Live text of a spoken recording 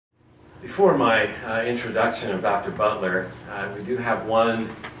Before my introduction of Dr. Butler, we do have one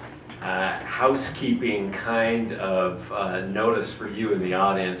housekeeping kind of notice for you in the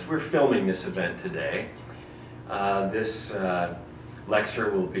audience. We're filming this event today. This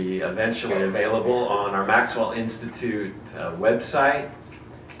lecture will be eventually available on our Maxwell Institute website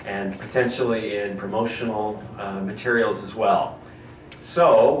and potentially in promotional materials as well.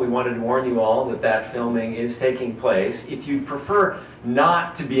 So we wanted to warn you all that that filming is taking place. If you'd prefer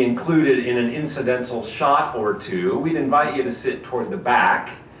not to be included in an incidental shot or two, we'd invite you to sit toward the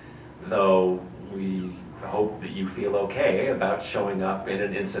back, though we hope that you feel okay about showing up in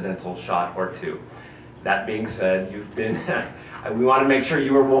an incidental shot or two. That being said, you've been, we want to make sure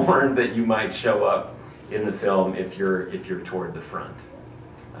you are warned that you might show up in the film if you're toward the front.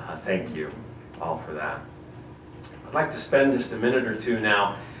 Thank you all for that. I'd like to spend just a minute or two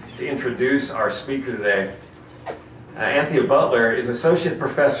now to introduce our speaker today. Anthea Butler is Associate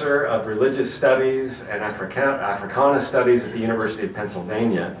Professor of Religious Studies and Africana Studies at the University of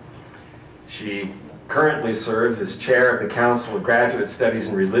Pennsylvania. She currently serves as Chair of the Council of Graduate Studies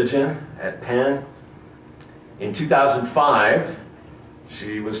in Religion at Penn. In 2005,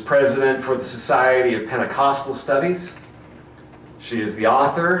 she was President for the Society of Pentecostal Studies. She is the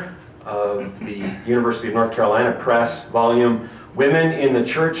author of the University of North Carolina Press volume, Women in the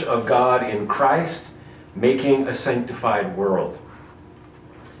Church of God in Christ, Making a Sanctified World.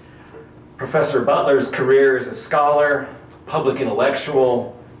 Professor Butler's career as a scholar, public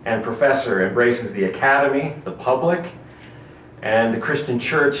intellectual, and professor embraces the academy, the public, and the Christian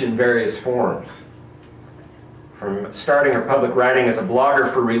church in various forms. From starting her public writing as a blogger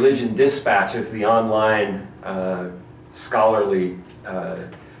for Religion Dispatches, the online scholarly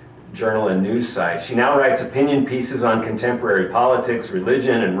journal and news site, she now writes opinion pieces on contemporary politics,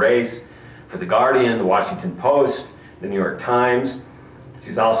 religion, and race for The Guardian, The Washington Post, The New York Times.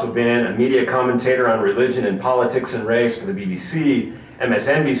 She's also been a media commentator on religion and politics and race for the BBC,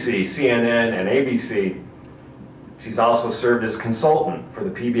 MSNBC, CNN, and ABC. She's also served as a consultant for the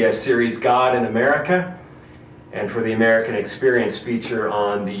PBS series God in America and for the American Experience feature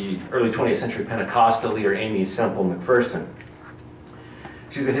on the early 20th century Pentecostal leader Aimee Semple McPherson.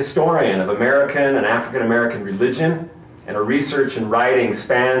 She's a historian of American and African American religion, and her research and writing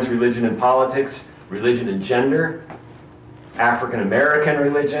spans religion and politics, religion and gender, African American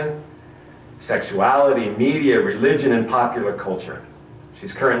religion, sexuality, media, religion, and popular culture.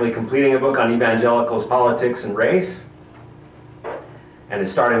 She's currently completing a book on evangelicals, politics, and race, and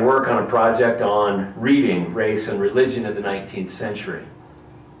is starting work on a project on reading race and religion in the 19th century.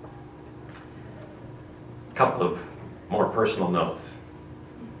 A couple of more personal notes.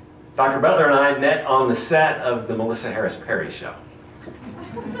 Dr. Butler and I met on the set of the Melissa Harris Perry show.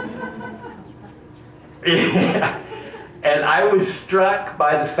 Yeah. And I was struck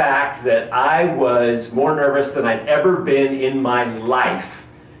by the fact that I was more nervous than I'd ever been in my life.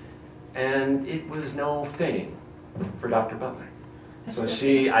 And it was no thing for Dr. Butler. So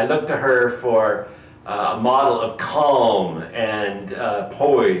I looked to her for a model of calm and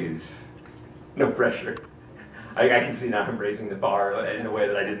poise. No pressure. I can see now I'm raising the bar in a way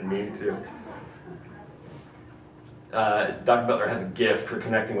that I didn't mean to. Dr. Butler has a gift for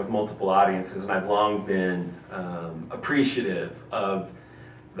connecting with multiple audiences, and I've long been appreciative of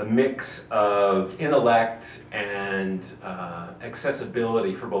the mix of intellect and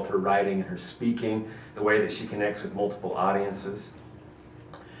accessibility for both her writing and her speaking, the way that she connects with multiple audiences.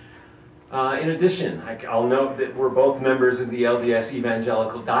 In addition, I'll note that we're both members of the LDS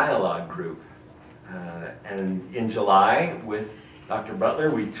Evangelical Dialogue Group. And in July, with Dr. Butler,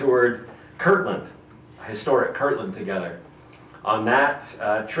 we toured Kirtland, historic Kirtland, together. On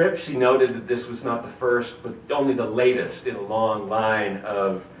that trip, she noted that this was not the first, but only the latest in a long line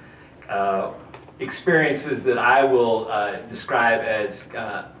of experiences that I will describe as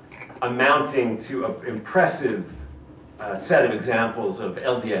amounting to an impressive set of examples of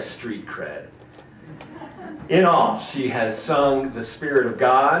LDS street cred. In all, she has sung the Spirit of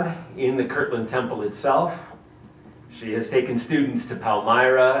God in the Kirtland Temple itself. She has taken students to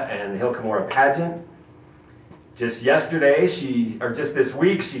Palmyra and the Hill Cumorah pageant. Just this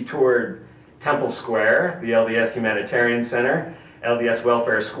week, she toured Temple Square, the LDS Humanitarian Center, LDS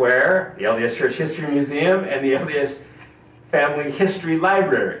Welfare Square, the LDS Church History Museum, and the LDS Family History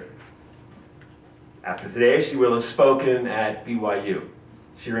Library. After today, she will have spoken at BYU.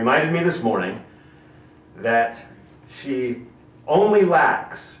 She reminded me this morning that she only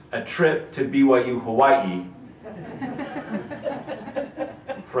lacks a trip to BYU, Hawaii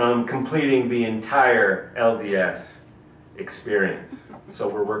from completing the entire LDS experience. So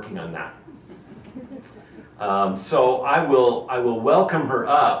we're working on that. So I will welcome her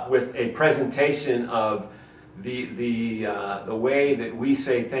up with a presentation of the way that we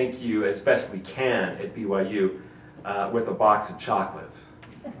say thank you as best we can at BYU with a box of chocolates.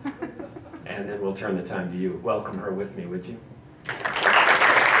 And then we'll turn the time to you. Welcome her with me, would you?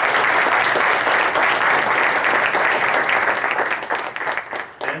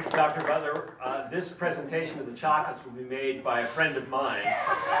 And Dr. Butler, this presentation of the chocolates will be made by a friend of mine.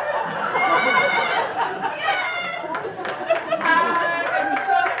 I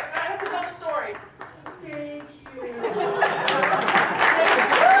have to tell the story. Thank you. This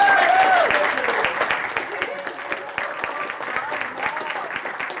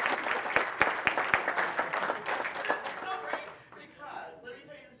is so great because, let me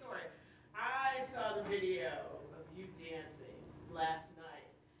tell you the story. I saw the video of you dancing last night.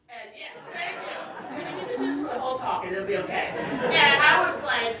 And yes, thank you. You can do this for the whole talk and it'll be okay. And I was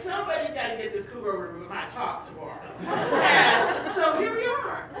like, somebody's got to get this cougar over to my talk tomorrow. And so here we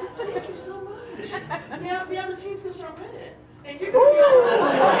are. Thank you so much. Yeah, the team's going to start winning. And you're going to be on.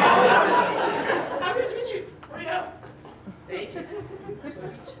 I'm going to meet you. Here we go. Thank you.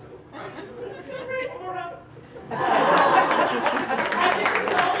 This is so great. One more round. I think this is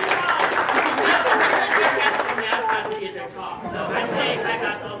the only time. They're asking me outside to get their talk. So I think I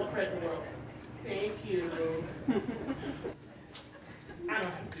got all the credit in the world. Thank you. I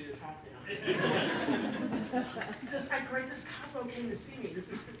don't have to do the talk now. Because this Cosmo came to see me. This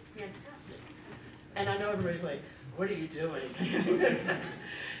is fantastic. And I know everybody's like, what are you doing?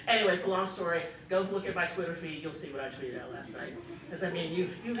 Anyway, it's a long story. Go look at my Twitter feed. You'll see what I tweeted out last night. Because I mean,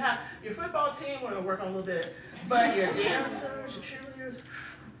 you have your football team want to work on a little bit, but your dancers, your cheerleaders,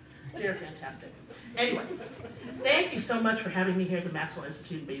 they're fantastic. Anyway, thank you so much for having me here at the Maxwell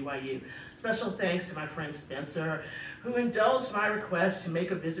Institute in BYU. Special thanks to my friend Spencer, who indulged my request to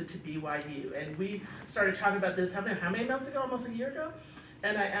make a visit to BYU. And we started talking about this, how many months ago? Almost a year ago?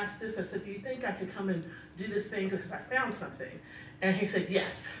 And I asked this, I said, do you think I could come and do this thing because I found something? And he said,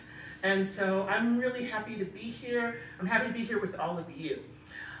 yes. And so I'm really happy to be here. I'm happy to be here with all of you.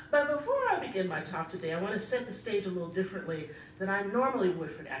 But before I begin my talk today, I want to set the stage a little differently than I normally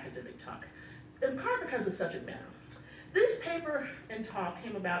would for an academic talk, in part because of the subject matter. This paper and talk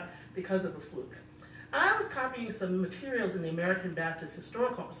came about because of a fluke. I was copying some materials in the American Baptist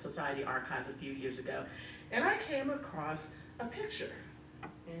Historical Society archives a few years ago, and I came across a picture,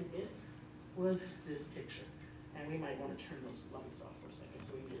 and it was this picture. And we might want to turn those lights off for a second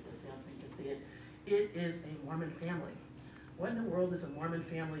so we can get this down so you can see it. It is a Mormon family. What in the world is a Mormon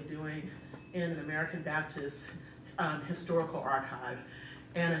family doing in an American Baptist historical archive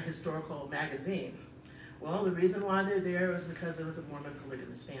and a historical magazine? Well, the reason why they're there is because there was a Mormon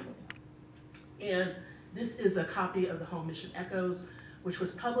polygamous family. And this is a copy of the Home Mission Echoes, which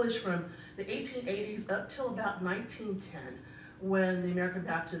was published from the 1880s up till about 1910, when the American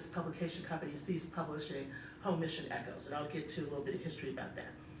Baptist Publication Company ceased publishing Home Mission Echoes. And I'll get to a little bit of history about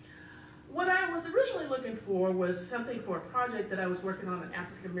that. What I was originally looking for was something for a project that I was working on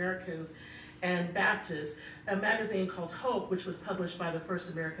African Americans and Baptists, a magazine called Hope, which was published by the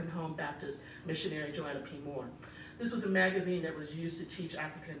first American Home Baptist missionary, Joanna P. Moore. This was a magazine that was used to teach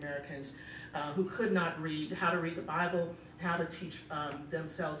African Americans who could not read, how to read the Bible, how to teach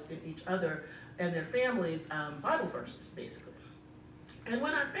themselves and each other and their families Bible verses, basically. And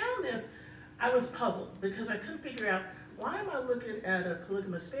when I found this, I was puzzled because I couldn't figure out, why am I looking at a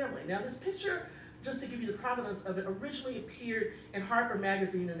polygamous family? Now this picture, just to give you the provenance of it, originally appeared in Harper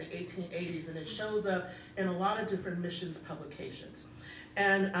Magazine in the 1880s, and it shows up in a lot of different missions publications.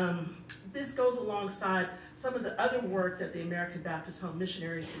 And this goes alongside some of the other work that the American Baptist Home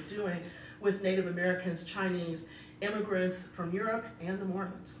missionaries were doing with Native Americans, Chinese, immigrants from Europe, and the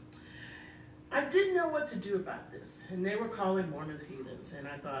Mormons. I didn't know what to do about this, and they were calling Mormons heathens, and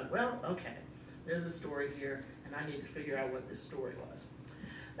I thought, well, okay, there's a story here, and I need to figure out what this story was.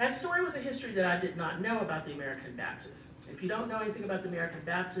 That story was a history that I did not know about the American Baptists. If you don't know anything about the American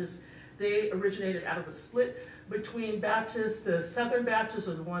Baptists, they originated out of a split between Baptists. The Southern Baptists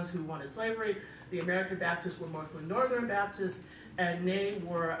are the ones who wanted slavery. The American Baptists were mostly Northern Baptists, and they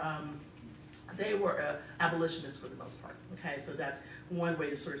were abolitionists for the most part. Okay, so that's one way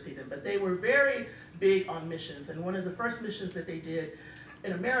to sort of see them. But they were very big on missions, and one of the first missions that they did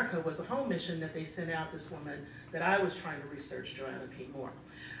in America was a home mission that they sent out this woman that I was trying to research, Joanna P. Moore.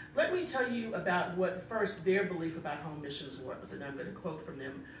 Let me tell you about what first their belief about home missions was, and I'm going to quote from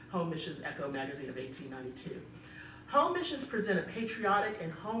them, Home Missions Echo magazine of 1892. Home missions present a patriotic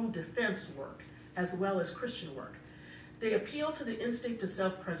and home defense work, as well as Christian work. They appeal to the instinct of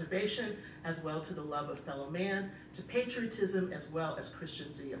self-preservation, as well to the love of fellow man, to patriotism, as well as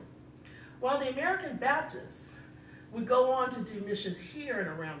Christian zeal. While the American Baptists would go on to do missions here and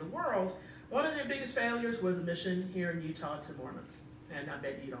around the world, one of their biggest failures was the mission here in Utah to Mormons. And I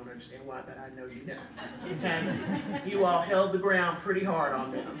bet you don't understand why, but I know you know. Okay? You all held the ground pretty hard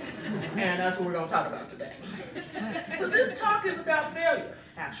on them. And that's what we're going to talk about today. So this talk is about failure,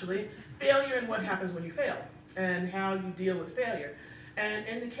 actually. Failure and what happens when you fail, and how you deal with failure. And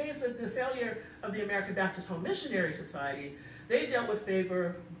in the case of the failure of the American Baptist Home Missionary Society, they dealt with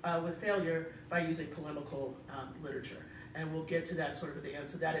failure by using polemical literature. And we'll get to that sort of at the end.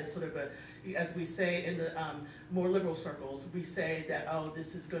 So that is sort of a, as we say in the more liberal circles, we say that, oh,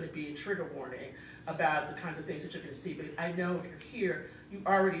 this is going to be a trigger warning about the kinds of things that you're going to see. But I know if you're here, you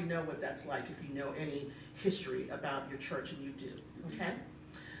already know what that's like if you know any history about your church, and you do, okay?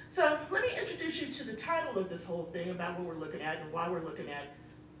 So let me introduce you to the title of this whole thing about what we're looking at and why we're looking at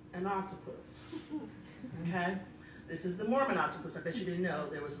an octopus, okay? This is the Mormon Octopus. I bet you didn't know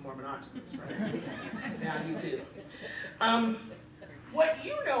there was a Mormon Octopus, right? Now you do. What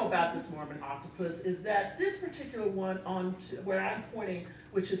you know about this Mormon Octopus is that this particular one on where I'm pointing,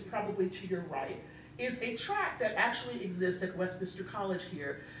 which is probably to your right, is a tract that actually exists at Westminster College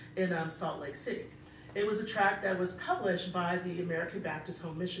here in Salt Lake City. It was a tract that was published by the American Baptist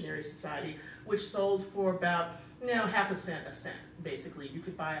Home Missionary Society, which sold for about, half a cent, basically. You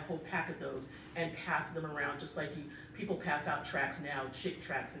could buy a whole pack of those and pass them around, just like people pass out tracts now, chick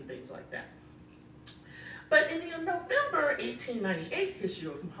tracts and things like that. But in the November 1898 issue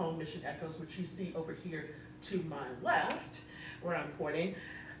of Home Mission Echoes, which you see over here to my left, where I'm pointing,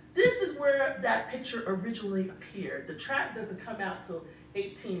 this is where that picture originally appeared. The tract doesn't come out till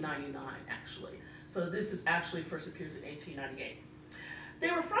 1899, actually. So this is actually first appears in 1898.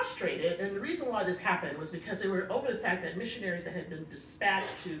 They were frustrated, and the reason why this happened was because they were over the fact that missionaries that had been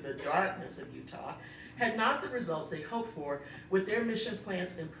dispatched to the darkness of Utah had not the results they hoped for with their mission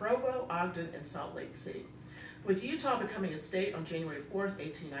plants in Provo, Ogden, and Salt Lake City. With Utah becoming a state on January 4th,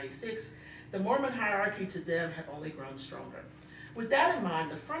 1896, the Mormon hierarchy to them had only grown stronger. With that in mind,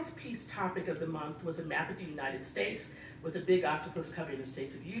 the frontispiece topic of the month was a map of the United States with a big octopus covering the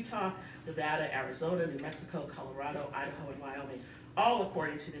states of Utah, Nevada, Arizona, New Mexico, Colorado, Idaho, and Wyoming, all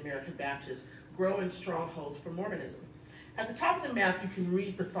according to the American Baptists, growing strongholds for Mormonism. At the top of the map, you can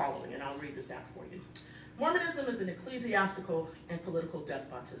read the following, and I'll read this out for you. Mormonism is an ecclesiastical and political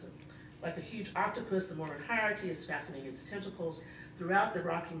despotism. Like a huge octopus, the Mormon hierarchy is fastening its tentacles throughout the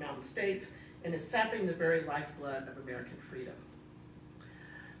Rocky Mountain states and is sapping the very lifeblood of American freedom.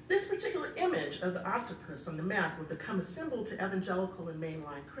 This particular image of the octopus on the map would become a symbol to evangelical and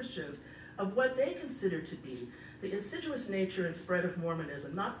mainline Christians of what they consider to be the insidious nature and spread of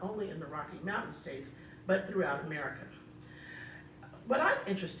Mormonism, not only in the Rocky Mountain states, but throughout America. What I'm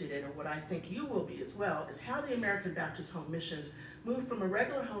interested in, or what I think you will be as well, is how the American Baptist Home Missions moved from a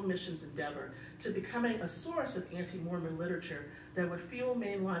regular home missions endeavor to becoming a source of anti-Mormon literature that would fuel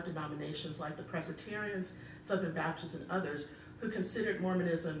mainline denominations like the Presbyterians, Southern Baptists, and others who considered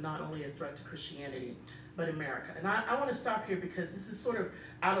Mormonism not only a threat to Christianity, but America. And I want to stop here because this is sort of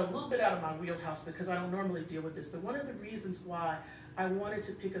a little bit out of my wheelhouse because I don't normally deal with this, but one of the reasons why I wanted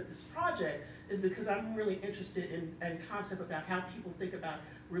to pick up this project is because I'm really interested in concept about how people think about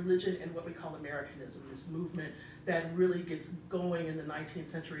religion and what we call Americanism, this movement that really gets going in the 19th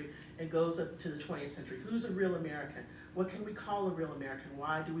century and goes up to the 20th century. Who's a real American? What can we call a real American?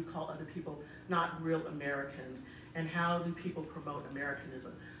 Why do we call other people not real Americans? And how do people promote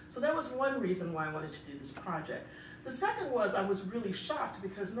Americanism? So that was one reason why I wanted to do this project. The second was I was really shocked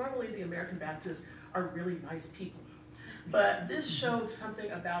because normally the American Baptists are really nice people. But this showed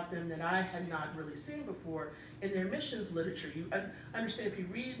something about them that I had not really seen before in their missions literature. You understand if you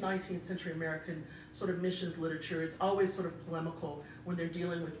read 19th century American sort of missions literature, it's always sort of polemical when they're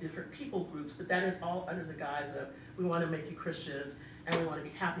dealing with different people groups, but that is all under the guise of we want to make you Christians and we want to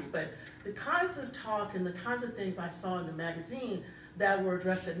be happy. But the kinds of talk and the kinds of things I saw in the magazine that were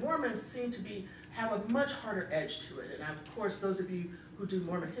addressed at Mormons seem to have a much harder edge to it. And of course, those of you who do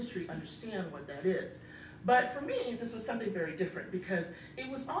Mormon history understand what that is. But for me, this was something very different because it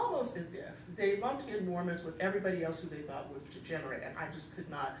was almost as if they lumped in Mormons with everybody else who they thought was degenerate, and I just could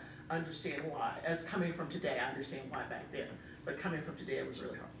not understand why. As coming from today, I understand why back then, but coming from today, it was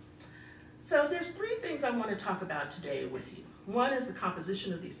really hard. So there's three things I want to talk about today with you. One is the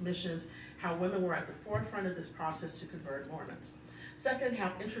composition of these missions, how women were at the forefront of this process to convert Mormons. Second,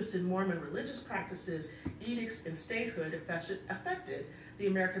 how interest in Mormon religious practices, edicts, and statehood affected the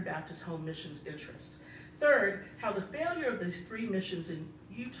American Baptist Home Missions interests. Third, how the failure of these three missions in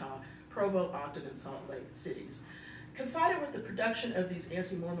Utah, Provo, Ogden, and Salt Lake cities, coincided with the production of these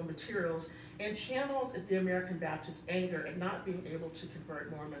anti-Mormon materials and channeled the American Baptist anger at not being able to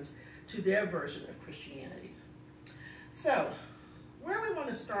convert Mormons to their version of Christianity. So, where we want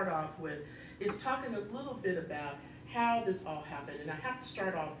to start off with is talking a little bit about how this all happened. And I have to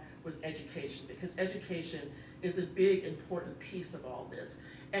start off with education, because education is a big, important piece of all this,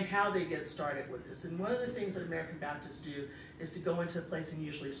 and how they get started with this. And one of the things that American Baptists do is to go into a place and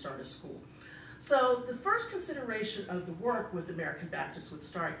usually start a school. So the first consideration of the work with American Baptists would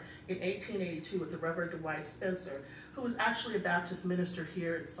start in 1882 with the Reverend Dwight Spencer, who was actually a Baptist minister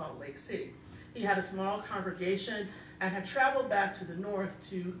here in Salt Lake City. He had a small congregation and had traveled back to the north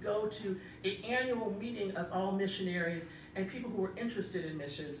to go to an annual meeting of all missionaries and people who were interested in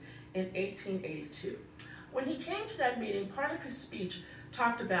missions in 1882. When he came to that meeting, part of his speech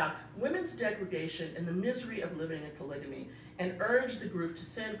talked about women's degradation and the misery of living in polygamy, and urged the group to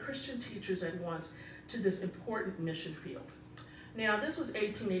send Christian teachers at once to this important mission field. Now, this was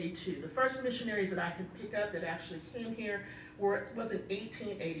 1882. The first missionaries that I can pick up that actually came here was in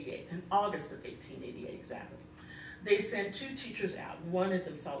 1888, in August of 1888 exactly. They sent 2 teachers out. One is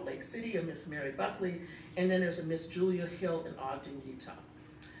in Salt Lake City, a Miss Mary Buckley, and then there's a Miss Julia Hill in Ogden, Utah.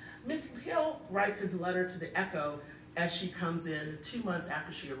 Miss Hill writes in a letter to the Echo as she comes in 2 months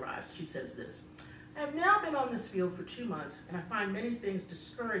after she arrives. She says this: "I have now been on this field for 2 months, and I find many things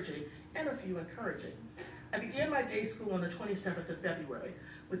discouraging and a few encouraging. I began my day school on the 27th of February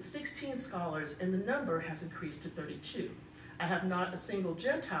with 16 scholars, and the number has increased to 32. I have not a single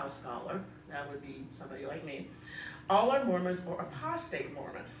Gentile scholar," that would be somebody like me. "All are Mormons or apostate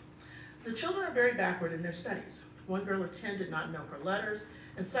Mormon. The children are very backward in their studies. One girl of 10 did not know her letters,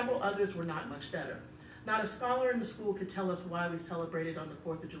 and several others were not much better. Not a scholar in the school could tell us why we celebrated on the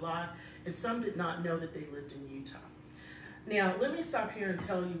 4th of July, and some did not know that they lived in Utah." Now, let me stop here and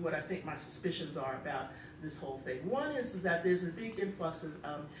tell you what I think my suspicions are about this whole thing. One is that there's a big influx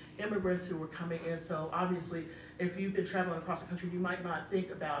of immigrants who were coming in, so obviously, if you've been traveling across the country, you might not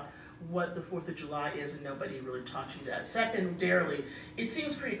think about what the 4th of July is, and nobody really taught you that. Secondarily, it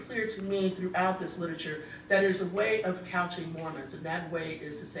seems pretty clear to me throughout this literature that there's a way of couching Mormons, and that way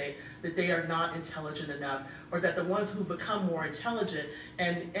is to say that they are not intelligent enough, or that the ones who become more intelligent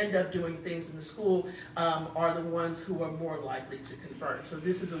and end up doing things in the school are the ones who are more likely to convert. So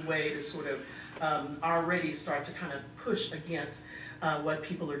this is a way to sort of already start to kind of push against what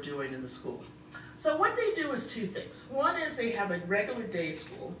people are doing in the school. So what they do is 2 things. One is they have a regular day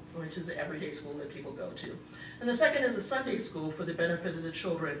school, which is an everyday school that people go to. And the second is a Sunday school for the benefit of the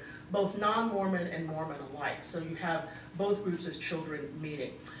children, both non-Mormon and Mormon alike. So you have both groups as children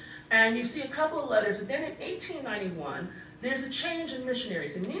meeting. And you see a couple of letters, and then in 1891, there's a change in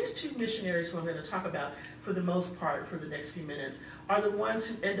missionaries. And these 2 missionaries who I'm going to talk about for the most part for the next few minutes are the ones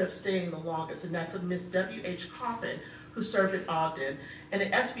who end up staying the longest. And that's a Miss W.H. Coffin, who served in Ogden, and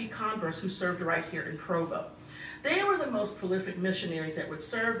an S.B. Converse, who served right here in Provo. They were the most prolific missionaries that would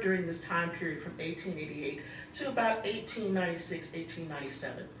serve during this time period from 1888 to about 1896,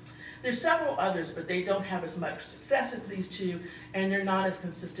 1897. There's several others, but they don't have as much success as these 2, and they're not as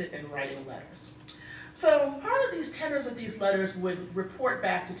consistent in writing letters. So part of these tenors of these letters would report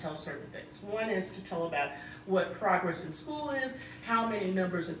back to tell certain things. One is to tell about what progress in school is, how many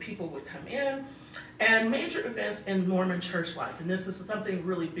numbers of people would come in, and major events in Mormon church life. And this is something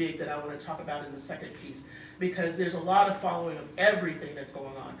really big that I want to talk about in the second piece, because there's a lot of following of everything that's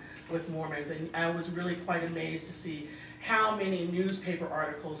going on with Mormons. And I was really quite amazed to see how many newspaper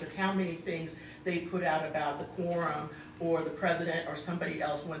articles and how many things they put out about the quorum or the president or somebody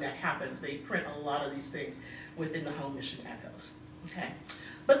else when that happens. They print a lot of these things within the Home Mission Echoes. Okay.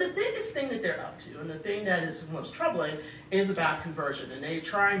 But the biggest thing that they're up to, and the thing that is most troubling, is about conversion. And they're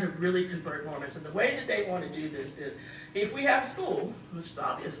trying to really convert Mormons. And the way that they want to do this is, if we have school, which is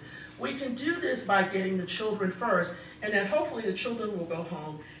obvious, we can do this by getting the children first, and then hopefully the children will go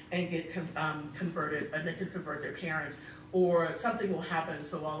home and get converted, and they can convert their parents, or something will happen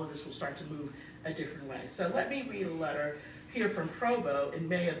so all of this will start to move a different way. So let me read a letter here from Provo in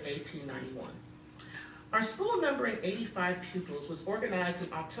May of 1891. Our school, numbering 85 pupils, was organized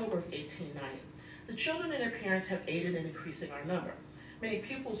in October of 1890. The children and their parents have aided in increasing our number. Many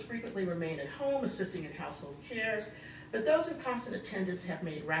pupils frequently remain at home, assisting in household cares, but those in constant attendance have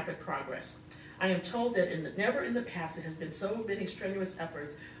made rapid progress. I am told that never in the past there have been so many strenuous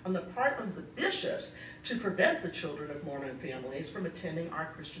efforts on the part of the bishops to prevent the children of Mormon families from attending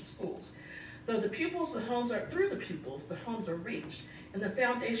our Christian schools. Through the pupils, the homes are reached, and the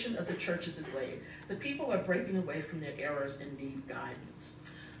foundation of the churches is laid. The people are breaking away from their errors and need guidance.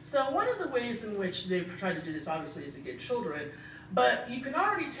 So one of the ways in which they try to do this, obviously, is to get children, but you can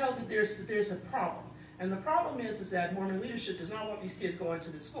already tell that there's a problem. And the problem is that Mormon leadership does not want these kids going to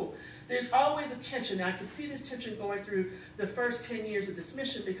this school. There's always a tension. Now, I can see this tension going through the first 10 years of this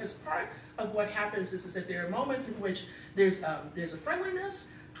mission, because part of what happens is that there are moments in which there's a friendliness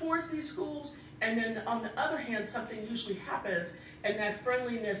towards these schools, and then on the other hand, something usually happens, and that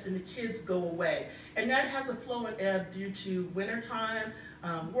friendliness and the kids go away. And that has a flow and ebb due to wintertime,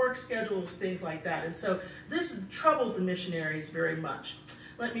 work schedules, things like that. And so this troubles the missionaries very much.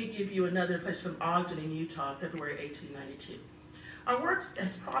 Let me give you another place from Ogden in Utah, February 1892. Our work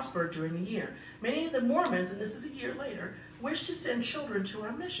has prospered during the year. Many of the Mormons, and this is a year later, wish to send children to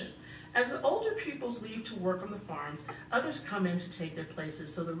our mission. As the older pupils leave to work on the farms, others come in to take their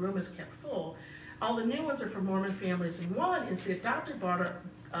places, so the room is kept full. All the new ones are from Mormon families, and one is the adopted daughter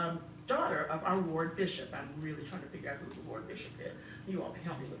of our ward bishop. I'm really trying to figure out who the ward bishop is. You all can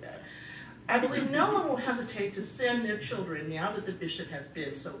help me with that. I believe no one will hesitate to send their children now that the bishop has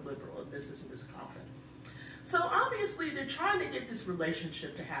been so liberal, and this is in this coffin. So obviously they're trying to get this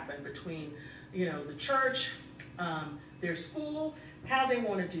relationship to happen between, the church, their school, how they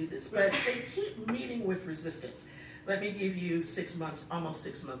want to do this, but they keep meeting with resistance. Let me give you almost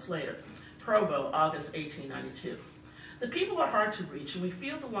 6 months later. Provo, August 1892. The people are hard to reach, and we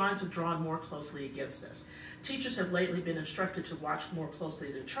feel the lines are drawn more closely against us. Teachers have lately been instructed to watch more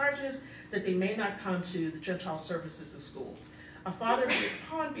closely their charges, that they may not come to the Gentile services in school. A father,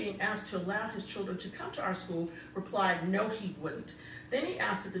 upon being asked to allow his children to come to our school, replied no, he wouldn't. Then he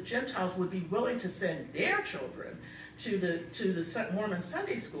asked if the Gentiles would be willing to send their children to the Mormon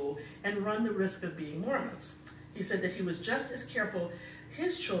Sunday school and run the risk of being Mormons. He said that he was just as careful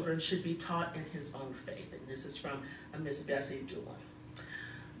his children should be taught in his own faith. And this is from a Miss Bessie Doolin.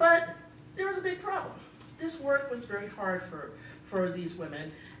 But there was a big problem. This work was very hard for these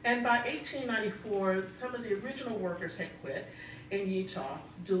women. And by 1894, some of the original workers had quit in Utah,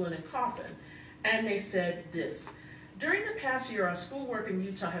 Doolin and Coffin. And they said this: during the past year, our schoolwork in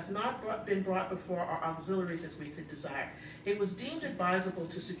Utah has not been brought before our auxiliaries as we could desire. It was deemed advisable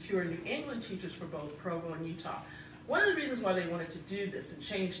to secure New England teachers for both Provo and Utah. One of the reasons why they wanted to do this and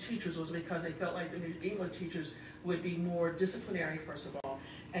change teachers was because they felt like the New England teachers would be more disciplinary, first of all,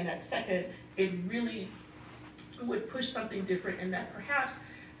 and that second, it really would push something different, and that perhaps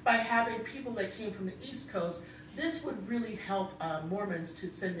by having people that came from the East Coast, this would really help Mormons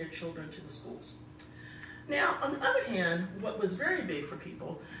to send their children to the schools. Now, on the other hand, what was very big for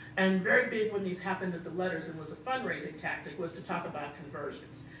people, and very big when these happened at the letters and was a fundraising tactic, was to talk about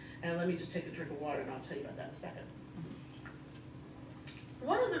conversions. And let me just take a drink of water and I'll tell you about that in a second.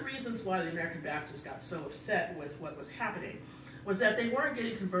 One of the reasons why the American Baptists got so upset with what was happening was that they weren't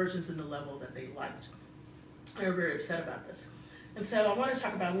getting conversions in the level that they liked. They were very upset about this. And so I want to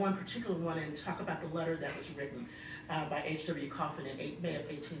talk about one particular one and talk about the letter that was written by H.W. Coffin in May of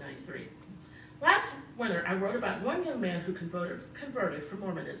 1893. Last winter, I wrote about one young man who converted from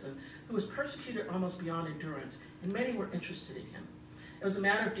Mormonism, who was persecuted almost beyond endurance, and many were interested in him. It was a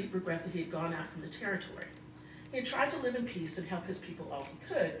matter of deep regret that he had gone out from the territory. He had tried to live in peace and help his people all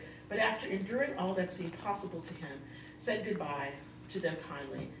he could, but after enduring all that seemed possible to him, said goodbye to them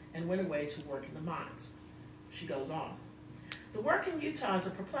kindly and went away to work in the mines. She goes on. The work in Utah is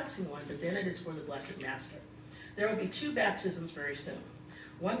a perplexing one, but then it is for the Blessed Master. There will be 2 baptisms very soon.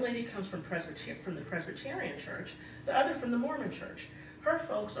 One lady comes from the Presbyterian Church, the other from the Mormon Church. Her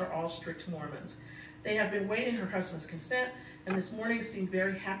folks are all strict Mormons. They have been waiting her husband's consent, and this morning seemed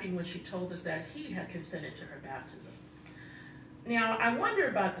very happy when she told us that he had consented to her baptism. Now, I wonder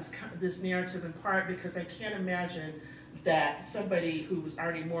about this narrative in part because I can't imagine that somebody who was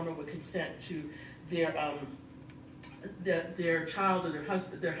already Mormon would consent to their child or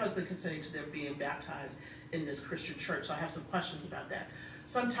their husband consenting to them being baptized in this Christian church. So I have some questions about that.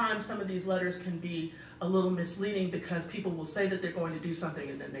 Sometimes some of these letters can be a little misleading because people will say that they're going to do something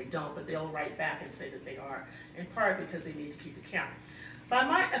and then they don't, but they'll write back and say that they are, in part because they need to keep the count. By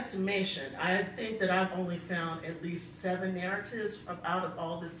my estimation, I think that I've only found at least 7 narratives out of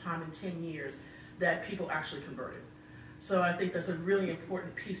all this time in 10 years that people actually converted. So I think that's a really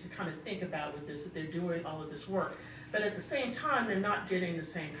important piece to kind of think about with this, that they're doing all of this work. But at the same time, they're not getting the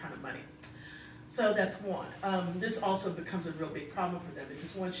same kind of money. So that's one. This also becomes a real big problem for them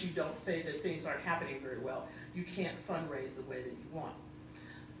because once you don't say that things aren't happening very well, you can't fundraise the way that you want.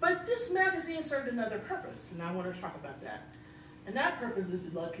 But this magazine served another purpose, and I want to talk about that. And that purpose is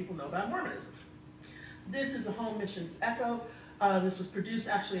to let people know about Mormonism. This is the Home Missions Echo. This was produced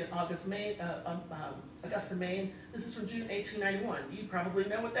actually in Augusta, Maine. This is from June 1891. You probably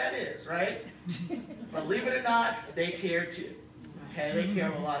know what that is, right? Believe it or not, they care too. Okay, they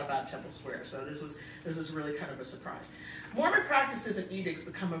care a lot about Temple Square, so this was really kind of a surprise. Mormon practices and edicts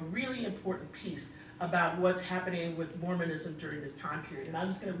become a really important piece about what's happening with Mormonism during this time period. And I'm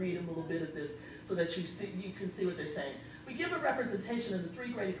just going to read a little bit of this so that you can see what they're saying. We give a representation of the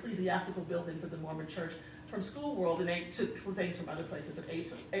three great ecclesiastical buildings of the Mormon Church from School World, and they took things from other places. In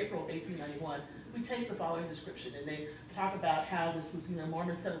April 1891, we take the following description, and they talk about how this was,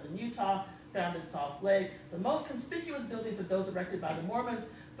 Mormons settled in Utah, found in Salt Lake. The most conspicuous buildings are those erected by the Mormons,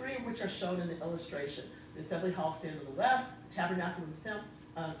 three of which are shown in the illustration. The Assembly Hall stands on the left, the Tabernacle in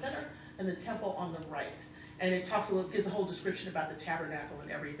the center, and the temple on the right. And it gives a whole description about the tabernacle and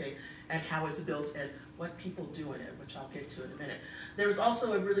everything, and how it's built and what people do in it, which I'll get to in a minute. There's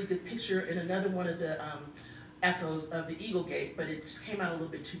also a really good picture in another one of the echoes of the Eagle Gate, but it just came out a little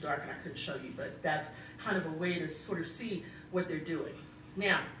bit too dark and I couldn't show you, but that's kind of a way to sort of see what they're doing.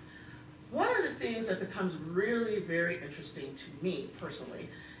 Now, one of the things that becomes really very interesting to me personally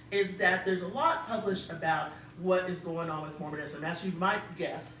is that there's a lot published about what is going on with Mormonism. As you might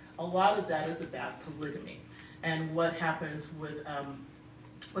guess, a lot of that is about polygamy and what happens with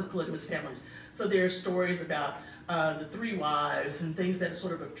polygamous families. So there are stories about the three wives and things that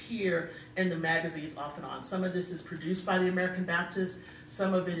sort of appear in the magazines off and on. Some of this is produced by the American Baptists.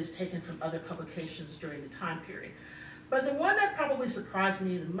 Some of it is taken from other publications during the time period. But the one that probably surprised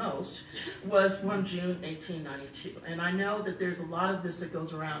me the most was from June 1892. And I know that there's a lot of this that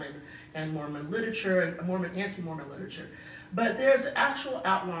goes around in Mormon literature and Mormon anti-Mormon literature. But there's an actual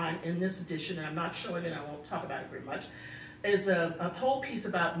outline in this edition, and I'm not showing it, I won't talk about it very much, is a whole piece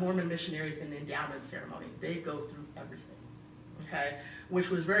about Mormon missionaries and the endowment ceremony. They go through everything, okay? Which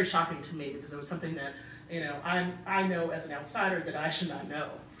was very shocking to me because it was something that, I know as an outsider that I should not know,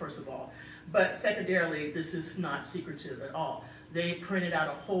 first of all. But secondarily, this is not secretive at all. They printed out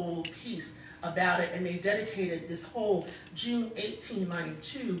a whole piece about it, and they dedicated this whole June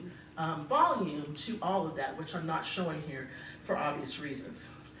 1892 volume to all of that, which I'm not showing here for obvious reasons.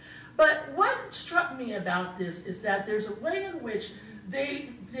 But what struck me about this is that there's a way in which they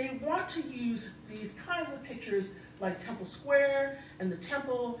want to use these kinds of pictures like Temple Square and the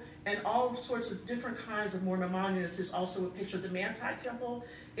temple and all sorts of different kinds of Mormon monuments. There's also a picture of the Manti Temple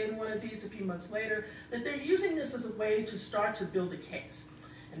in one of these a few months later, that they're using this as a way to start to build a case.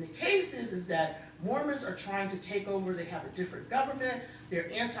 And the case is that Mormons are trying to take over, they have a different government,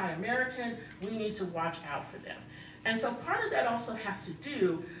 they're anti-American, we need to watch out for them. And so part of that also has to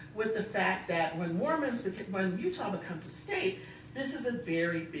do with the fact that when Utah becomes a state, this is a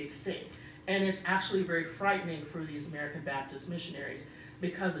very big thing. And it's actually very frightening for these American Baptist missionaries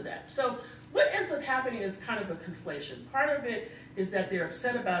because of that. So what ends up happening is kind of a conflation. Part of it is that they're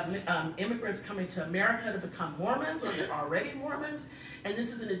upset about immigrants coming to America to become Mormons, or they're already Mormons. And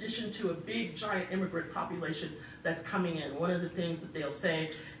this is in addition to a big, giant immigrant population that's coming in. One of the things that they'll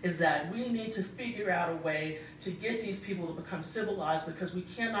say is that we need to figure out a way to get these people to become civilized because we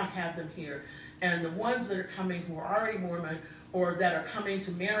cannot have them here. And the ones that are coming who are already Mormon or that are coming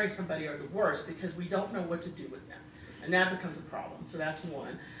to marry somebody are the worst because we don't know what to do with them. And that becomes a problem. So that's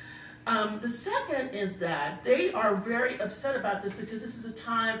one. The second is that they are very upset about this because this is a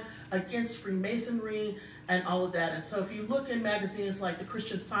time against Freemasonry and all of that. And so if you look in magazines like the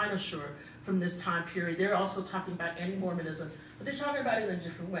Christian Cynosure from this time period, they're also talking about anti-Mormonism, but they're talking about it in a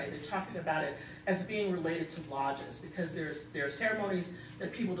different way. They're talking about it as being related to lodges because there are ceremonies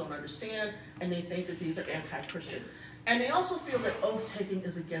that people don't understand and they think that these are anti-Christian. And they also feel that oath-taking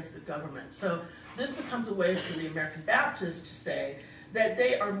is against the government. So this becomes a way for the American Baptists to say that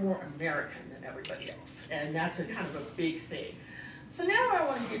they are more American than everybody else. And that's a kind of a big thing. So now what I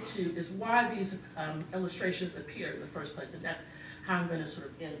want to get to is why these illustrations appear in the first place. And that's how I'm going to sort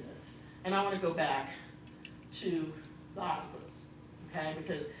of end this. And I want to go back to the octopus, okay?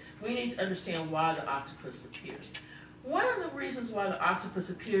 Because we need to understand why the octopus appears. One of the reasons why the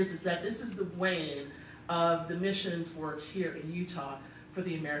octopus appears is that this is the wane of the missions work here in Utah for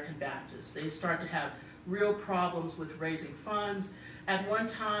the American Baptists. They start to have real problems with raising funds. At one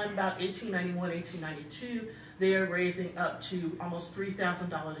time, about 1891, 1892, they are raising up to almost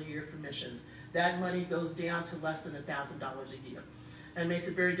 $3,000 a year for missions. That money goes down to less than $1,000 a year. And it makes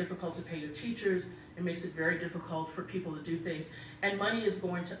it very difficult to pay your teachers. It makes it very difficult for people to do things. And money is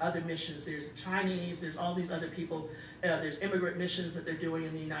going to other missions. There's Chinese, there's all these other people, there's immigrant missions that they're doing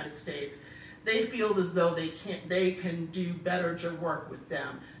in the United States. They feel as though they can do better work with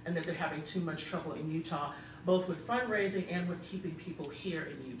them and that they're having too much trouble in Utah, both with fundraising and with keeping people here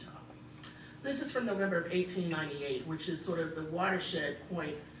in Utah. This is from November of 1898, which is sort of the watershed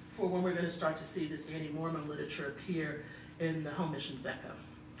point for when we're going to start to see this anti-Mormon literature appear in the Home Missions Echo.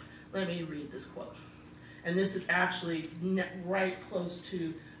 Let me read this quote. And this is actually right close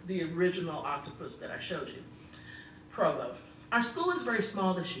to the original octopus that I showed you. Provo. Our school is very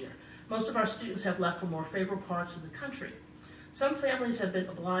small this year. Most of our students have left for more favorable parts of the country. Some families have been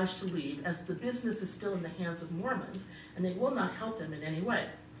obliged to leave as the business is still in the hands of Mormons and they will not help them in any way.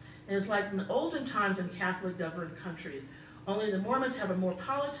 It is like in the olden times in Catholic governed countries, only the Mormons have a more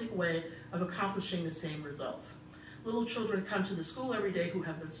politic way of accomplishing the same results. Little children come to the school every day who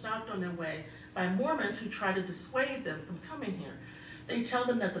have been stopped on their way by Mormons who try to dissuade them from coming here. They tell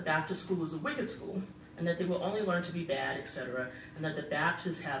them that the Baptist school is a wicked school and that they will only learn to be bad, etc., and that the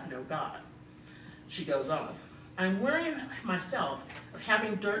Baptists have no God. She goes on. I'm weary myself of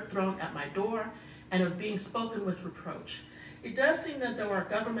having dirt thrown at my door and of being spoken with reproach. It does seem that though our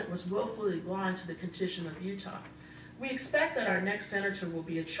government was willfully blind to the condition of Utah, we expect that our next senator will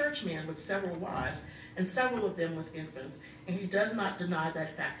be a churchman with several wives and several of them with infants, and he does not deny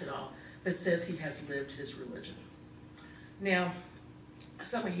that fact at all, but says he has lived his religion. Now,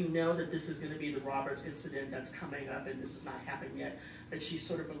 some of you know that this is going to be the Roberts incident that's coming up, and this has not happened yet, but she's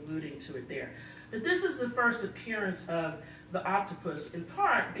sort of alluding to it there. But this is the first appearance of the octopus, in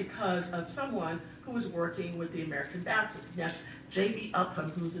part because of someone who was working with the American Baptists. That's J.B.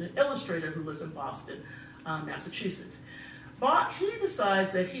 Upham, who's an illustrator who lives in Boston, Massachusetts. But he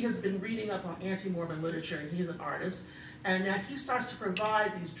decides that he has been reading up on anti-Mormon literature, and he's an artist, and that he starts to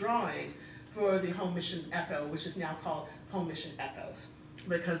provide these drawings for the Home Mission Echo, which is now called Home Mission Echoes,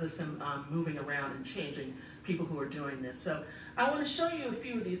 because of some moving around and changing people who are doing this. So I want to show you a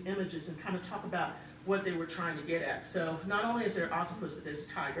few of these images and kind of talk about what they were trying to get at. So not only is there an octopus, but there's a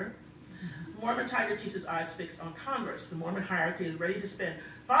tiger. Mormon tiger keeps his eyes fixed on Congress. The Mormon hierarchy is ready to spend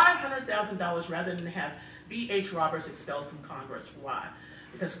 $500,000 rather than have B.H. Roberts expelled from Congress. Why?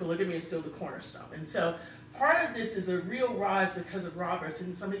 Because polygamy is still the cornerstone. And so part of this is a real rise because of Roberts,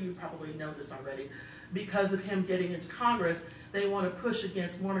 and some of you probably know this already. Because of him getting into Congress, they want to push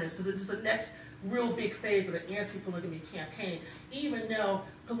against Mormonism. So this is the next real big phase of an anti-polygamy campaign, even though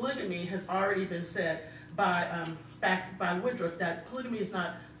polygamy has already been said by back by Woodruff that polygamy is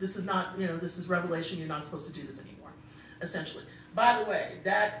not, this is revelation, you're not supposed to do this anymore, essentially. By the way,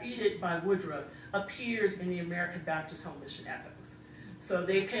 that edict by Woodruff appears in the American Baptist Home Mission Echoes. So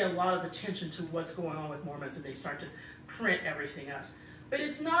they pay a lot of attention to what's going on with Mormons, and they start to print everything else. But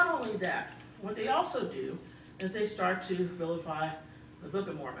it's not only that. What they also do is they start to vilify the Book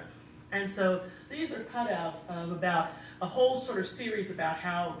of Mormon. And so these are cutouts about a whole sort of series about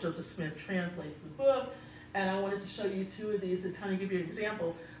how Joseph Smith translates the book. And I wanted to show you two of these to kind of give you an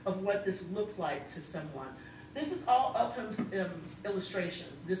example of what this looked like to someone. This is all Upham's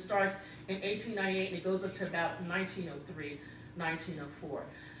illustrations. This starts in 1898 and it goes up to about 1903, 1904.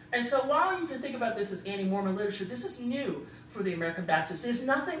 And so while you can think about this as anti-Mormon literature, this is new for the American Baptists. There's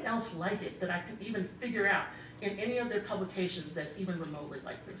nothing else like it that I can even figure out in any of their publications that's even remotely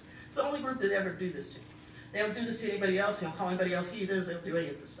like this. It's the only group that ever do this to. They don't do this to anybody else. They don't call anybody else heathens. They don't do any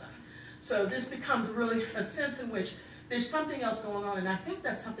of this stuff. So this becomes really a sense in which there's something else going on, and I think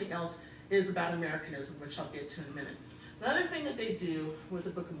that something else is about Americanism, which I'll get to in a minute. The other thing that they do with the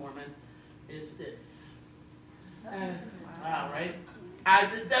Book of Mormon is this. Wow, right?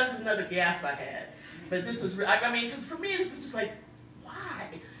 That was another gasp I had. But this was, I mean, because for me, this is just like, why?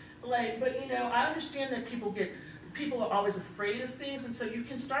 Like, but you know, I understand that people are always afraid of things, and so you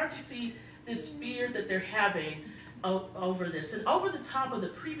can start to see this fear that they're having over this. And over the top of the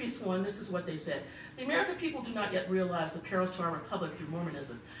previous one, this is what they said. The American people do not yet realize the perils to our republic through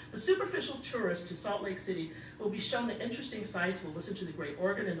Mormonism. The superficial tourist to Salt Lake City will be shown the interesting sights, will listen to the great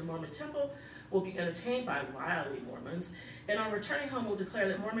organ in the Mormon temple, will be entertained by wily Mormons, and on returning home will declare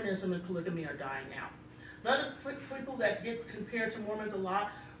that Mormonism and polygamy are dying out. The other people that get compared to Mormons a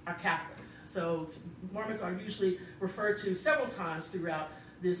lot are Catholics. So Mormons are usually referred to several times throughout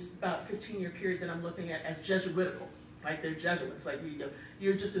this about 15-year period that I'm looking at as Jesuitical. Like they're Jesuits, like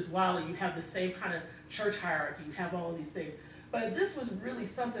you're just as wild, you have the same kind of church hierarchy, you have all of these things. But this was really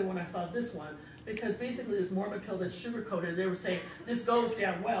something when I saw this one, because basically this Mormon pill that's sugar-coated, they were saying, this goes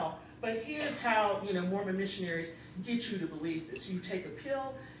down well, but here's how Mormon missionaries get you to believe this. You take a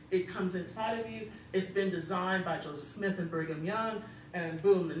pill, it comes inside of you, it's been designed by Joseph Smith and Brigham Young, and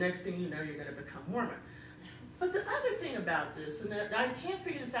boom, the next thing you know, you're gonna become Mormon. But the other thing about this, and I can't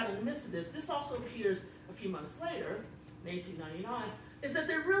figure this out in the midst of this also appears a few months later, in 1899, is that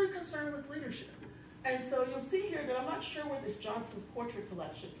they're really concerned with leadership. And so you'll see here that I'm not sure where this Johnson's portrait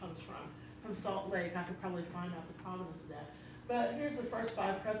collection comes from Salt Lake. I could probably find out the provenance of that. But here's the first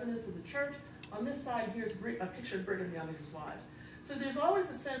 5 presidents of the church. On this side, here's a picture of Brigham Young and his wives. So there's always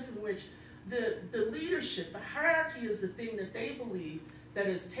a sense in which the leadership, the hierarchy is the thing that they believe that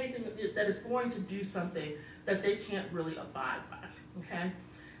is going to do something that they can't really abide by, okay?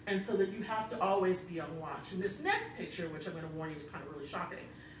 And so that you have to always be on watch. And this next picture, which I'm going to warn you is kind of really shocking,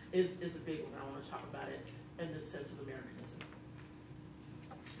 is a big one. I want to talk about it in the sense of Americanism.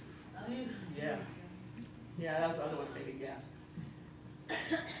 Yeah, that was the other one that made me gasp.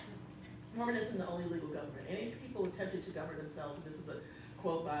 Mormonism, the only legal government. Any people attempting to govern themselves, and this is a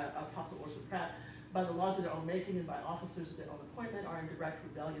quote by Apostle Orson Pratt, by the laws of their own making and by officers of their own appointment, are in direct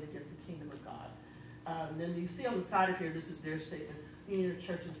rebellion against the kingdom of God. Then you see on the side of here, this is their statement, union of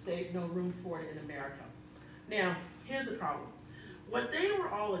church and state, no room for it in America. Now, here's the problem. What they were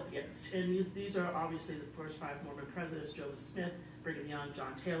all against, and these are obviously the first 5 Mormon presidents, Joseph Smith, Brigham Young,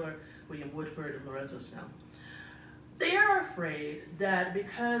 John Taylor, William Woodford, and Lorenzo Snow. They are afraid that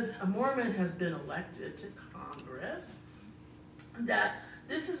because a Mormon has been elected to Congress, that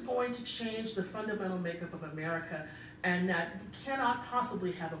this is going to change the fundamental makeup of America, and that you cannot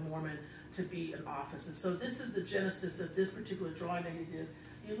possibly have a Mormon to be in office. And so this is the genesis of this particular drawing that he did.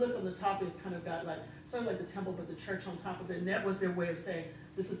 You look on the top, it's kind of got like, sort of like the temple, but the church on top of it, and that was their way of saying,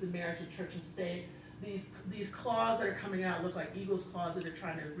 this is the marriage of church and state. These claws that are coming out look like eagle's claws that are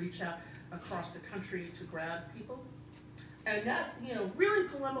trying to reach out across the country to grab people. And that's, really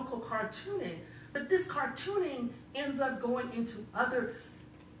polemical cartooning, but this cartooning ends up going into other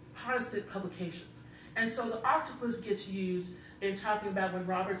Protestant publications. And so the octopus gets used in talking about when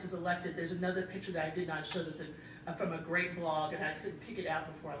Roberts is elected. There's another picture that I did not show this from a great blog, and I couldn't pick it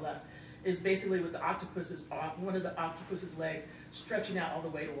out before I left, is basically with the octopus's, one of the octopus's legs stretching out all the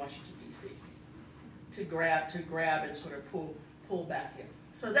way to Washington, D.C. to grab and sort of pull back in.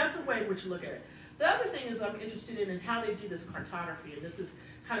 So that's a way in which you look at it. The other thing is I'm interested in how they do this cartography, and this is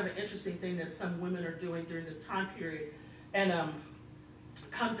kind of an interesting thing that some women are doing during this time period, and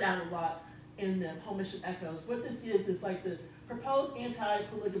comes out a lot in the Home Mission Echoes. What this is like the proposed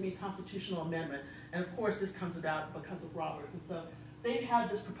anti-polygamy constitutional amendment, and of course this comes about because of Roberts, and so they have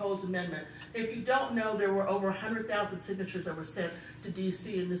this proposed amendment. If you don't know, there were over 100,000 signatures that were sent to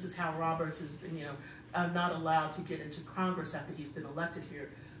D.C., and this is how Roberts is, not allowed to get into Congress after he's been elected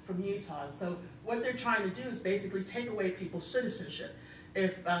here from Utah. So what they're trying to do is basically take away people's citizenship.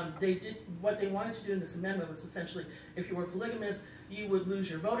 If they did what they wanted to do in this amendment was essentially, if you were polygamous, you would lose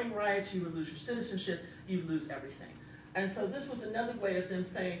your voting rights, you would lose your citizenship, you'd lose everything. And so this was another way of them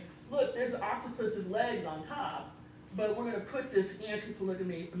saying, look, there's an octopus's legs on top, but we're going to put this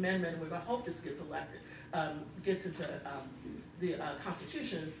anti-polygamy amendment, and we're going to hope this gets elected, gets into the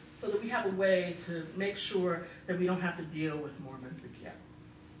Constitution, so that we have a way to make sure that we don't have to deal with Mormons again.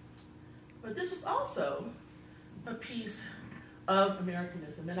 But this was also a piece of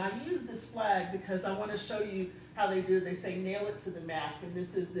Americanism. And I use this flag because I want to show you how they do it. They say, nail it to the mast. And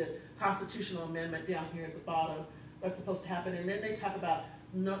this is the constitutional amendment down here at the bottom that's supposed to happen. And then they talk about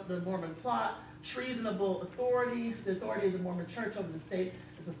the Mormon plot, treasonable authority. The authority of the Mormon church over the state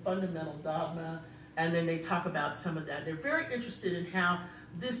is a fundamental dogma. And then they talk about some of that. They're very interested in how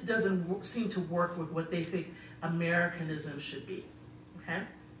this doesn't seem to work with what they think Americanism should be. Okay?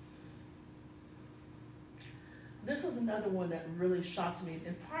 This was another one that really shocked me,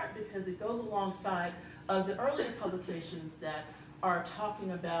 in part because it goes alongside of the earlier publications that are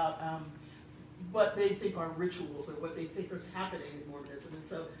talking about what they think are rituals or what they think is happening in Mormonism. And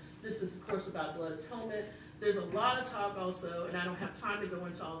so this is, of course, about blood atonement. There's a lot of talk also, and I don't have time to go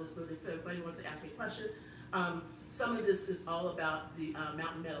into all this, but if anybody wants to ask me a question, some of this is all about the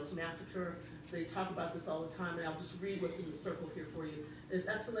Mountain Meadows Massacre. They talk about this all the time, and I'll just read what's in the circle here for you. It's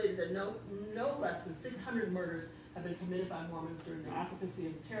estimated that no less than 600 murders have been committed by Mormons during their occupancy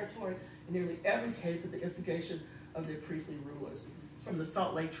of the territory, in nearly every case at the instigation of their priestly rulers. This is from the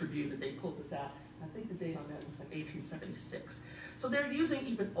Salt Lake Tribune that they pulled this out. I think the date on that was like 1876. So they're using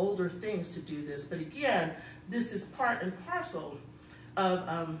even older things to do this, but again, this is part and parcel of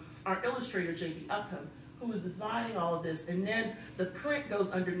our illustrator, J.B. Upham, who was designing all of this, and then the print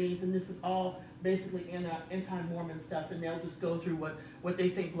goes underneath, and this is all basically anti-Mormon stuff, and they'll just go through what they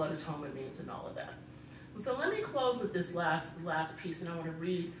think blood atonement means and all of that. And so let me close with this last piece, and I want to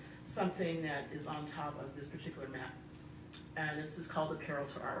read something that is on top of this particular map, and this is called "The Peril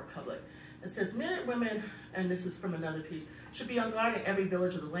to Our Republic." It says, men and women, and this is from another piece, should be on guard in every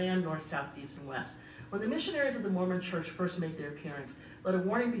village of the land, north, south, east, and west. When the missionaries of the Mormon Church first make their appearance, let a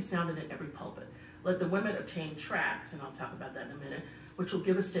warning be sounded in every pulpit. Let the women obtain tracts, and I'll talk about that in a minute, which will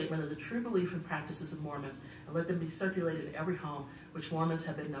give a statement of the true belief and practices of Mormons, and let them be circulated in every home which Mormons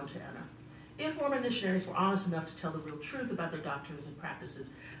have been known to enter. If Mormon missionaries were honest enough to tell the real truth about their doctrines and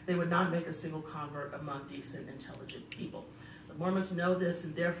practices, they would not make a single convert among decent, intelligent people. The Mormons know this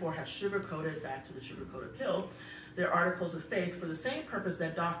and therefore have sugar-coated, back to the sugar-coated pill, their articles of faith for the same purpose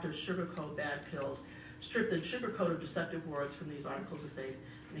that doctors sugarcoat bad pills, strip and sugarcoat of deceptive words from these articles of faith,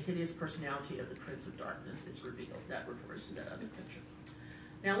 and the hideous personality of the Prince of Darkness is revealed. That refers to that other picture.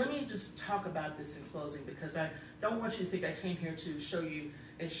 Now let me just talk about this in closing, because I don't want you to think I came here to show you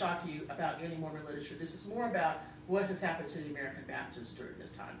and shock you about anti-Mormon literature. This is more about what has happened to the American Baptists during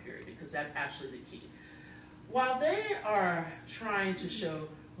this time period, because that's actually the key. While they are trying to show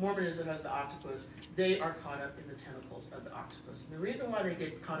Mormonism as the octopus, they are caught up in the tentacles of the octopus. And the reason why they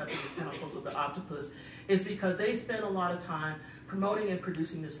get caught up in the tentacles of the octopus is because they spend a lot of time promoting and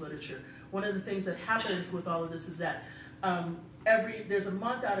producing this literature. One of the things that happens with all of this is that there's a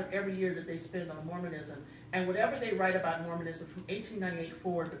month out of every year that they spend on Mormonism, and whatever they write about Mormonism from 1898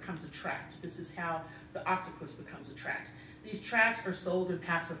 forward becomes a tract. This is how the octopus becomes a tract. These tracts are sold in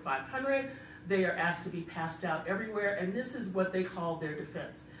packs of 500. They are asked to be passed out everywhere, and this is what they call their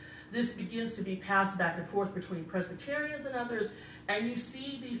defense. This begins to be passed back and forth between Presbyterians and others, and you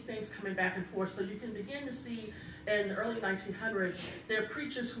see these things coming back and forth. So you can begin to see in the early 1900s, there are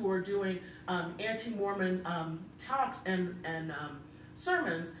preachers who are doing anti-Mormon talks and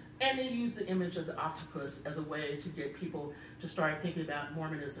sermons, and they use the image of the octopus as a way to get people to start thinking about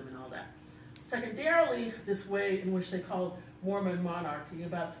Mormonism and all that. Secondarily, this way in which they call Mormon monarchy,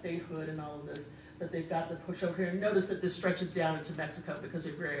 about statehood and all of this, that they've got to push over here. And notice that this stretches down into Mexico, because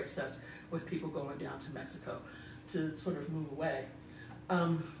they're very obsessed with people going down to Mexico to sort of move away.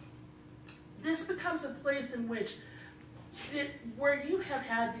 This becomes a place in which, where you have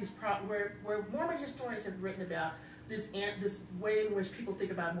had these, where Mormon historians have written about this way in which people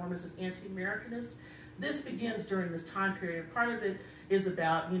think about Mormons as anti-Americanists. This begins during this time period. Part of it is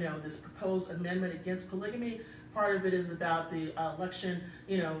about, this proposed amendment against polygamy. Part of it is about the election,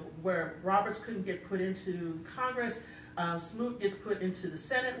 where Roberts couldn't get put into Congress. Smoot gets put into the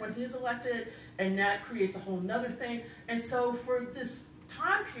Senate when he's elected, and that creates a whole nother thing. And so for this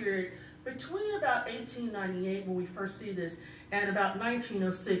time period, between about 1898, when we first see this, and about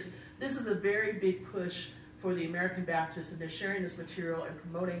 1906, this is a very big push for the American Baptists, and they're sharing this material and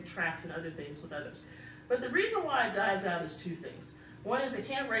promoting tracts and other things with others. But the reason why it dies out is two things. One is they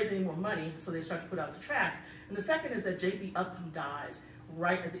can't raise any more money, so they start to put out the tracts. And the second is that J.B. Upham dies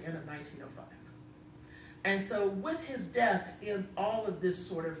right at the end of 1905. And so with his death in all of this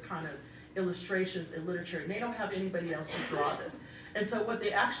sort of kind of illustrations and literature, and they don't have anybody else to draw this. And so what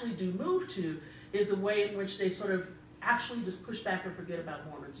they actually do move to is a way in which they sort of actually just push back and forget about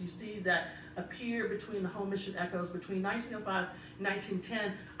Mormons. You see that appear between the Home Mission Echoes between 1905 and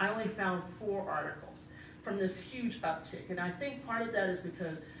 1910. I only found 4 articles from this huge uptick. And I think part of that is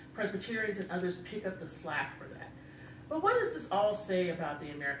because Presbyterians and others pick up the slack for that. But what does this all say about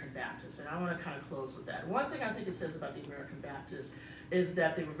the American Baptists? And I want to kind of close with that. One thing I think it says about the American Baptists is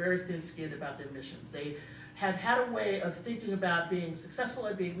that they were very thin-skinned about their missions. They had had a way of thinking about being successful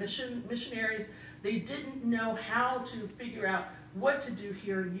at being missionaries. They didn't know how to figure out what to do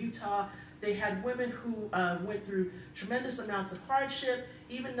here in Utah. They had women who went through tremendous amounts of hardship.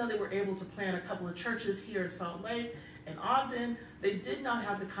 Even though they were able to plant a couple of churches here in Salt Lake and Ogden, they did not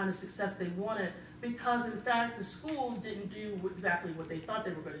have the kind of success they wanted, because in fact the schools didn't do exactly what they thought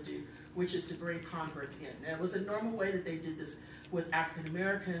they were going to do, which is to bring converts in. And it was a normal way that they did this with African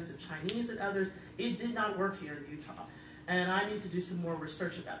Americans and Chinese and others. It did not work here in Utah, and I need to do some more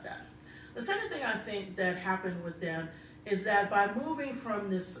research about that. The second thing I think that happened with them is that by moving from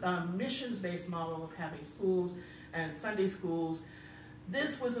this missions-based model of having schools and Sunday schools,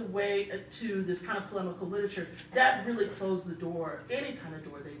 this was a way to this kind of polemical literature that really closed the door, any kind of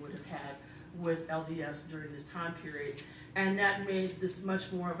door they would have had with LDS during this time period, and that made this much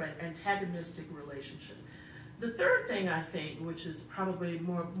more of an antagonistic relationship. The third thing I think, which is probably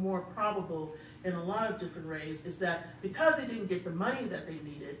more probable in a lot of different ways, is that because they didn't get the money that they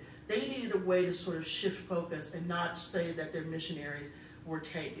needed a way to sort of shift focus and not say that their missionaries were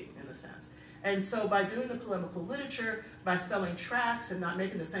taking, in a sense. And so by doing the polemical literature, by selling tracts and not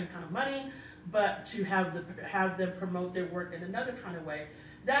making the same kind of money, but to have them promote their work in another kind of way,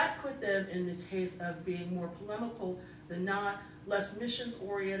 that put them in the case of being more polemical than not, less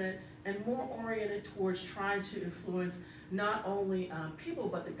missions-oriented, and more oriented towards trying to influence not only people,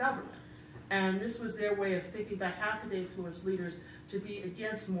 but the government. And this was their way of thinking about how could they influence leaders to be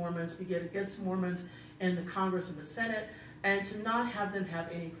against Mormons, in the Congress and the Senate, and to not have them have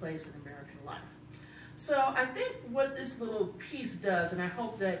any place in American life. So I think what this little piece does, and I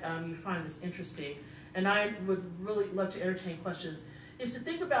hope that you find this interesting, and I would really love to entertain questions, is to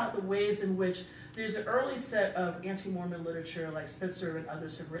think about the ways in which there's an early set of anti-Mormon literature like Spitzer and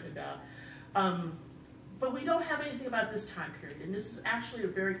others have written about. But we don't have anything about this time period, and this is actually a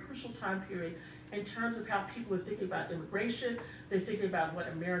very crucial time period in terms of how people are thinking about immigration, they're thinking about what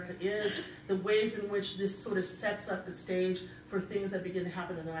America is, the ways in which this sort of sets up the stage for things that begin to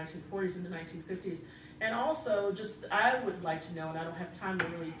happen in the 1940s and the 1950s. And also, just I would like to know, and I don't have time to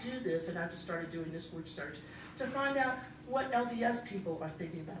really do this, and I just started doing this research, to find out what LDS people are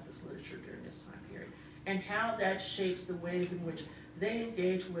thinking about this literature during this time period, and how that shapes the ways in which they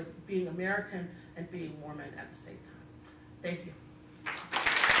engage with being American and being Mormon at the same time. Thank you.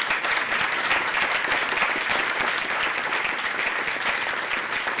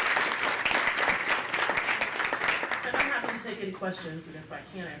 And I'm happy to take any questions, and if I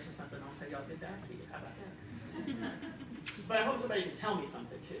can't answer something, I'll tell you I'll get back to you. How about that? But I hope somebody can tell me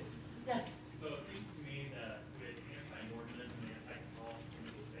something too. Yes? So it seems to me that with anti-Mormonism and anti-Catholicism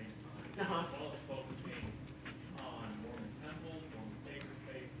at the same time, Uh-huh. as well as focusing on Mormon temples, Mormon sacred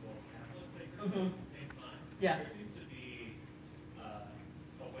space, as well as Catholic sacred space Mhm. at the same time, Yeah. there seems to be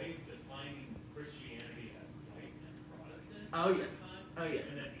a way of defining Christianity as white and Protestant Oh, at yeah. this time, Oh, yeah.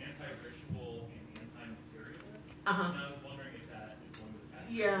 and then anti-ritual and anti-materialist. Uh-huh. And I was wondering if that is one of the factors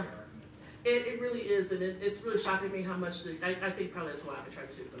Yeah. of your argument. It really is, and it's really shocking to me how much I think probably that's why I've been trying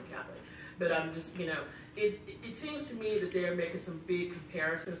to do because I'm Catholic. But I'm just, it seems to me that they're making some big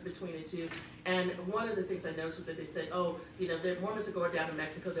comparisons between the two. And one of the things I noticed was that they said, the Mormons are going down to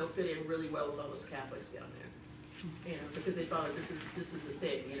Mexico, they'll fit in really well with all those Catholics down there. Because they thought this is the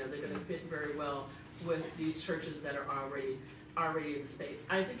thing, they're going to fit very well with these churches that are already in the space.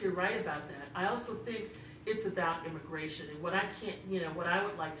 I think you're right about that. I also think it's about immigration, and what I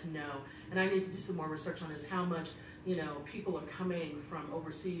would like to know, and I need to do some more research on this, how much, people are coming from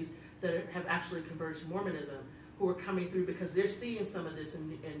overseas that have actually converted to Mormonism, who are coming through because they're seeing some of this in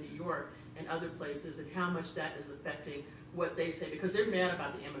New York and other places, and how much that is affecting what they say, because they're mad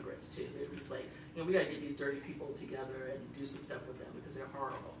about the immigrants too. They're just like, we gotta get these dirty people together and do some stuff with them because they're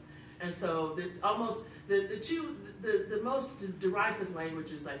horrible. And so the most derisive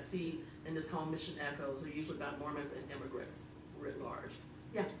languages I see in this home mission echoes are usually about Mormons and immigrants writ large.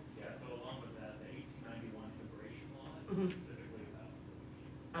 Yeah. Yeah, so along with that, the 1891 immigration law is Mhm. specifically about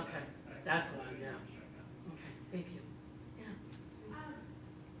Philippines. So Okay, I that's think one, yeah. check out. Okay, thank you. Yeah.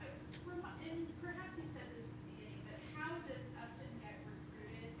 And perhaps you said this at the beginning, but how does Upton get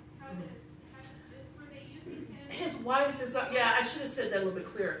recruited? Were they using him? His wife is, I should have said that a little bit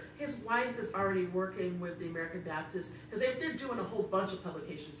clearer. His wife is already working with the American Baptists, because they're doing a whole bunch of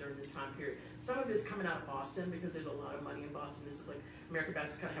publications during this time period. Some of it's coming out of Boston, because there's a lot of money in Boston. This is like, American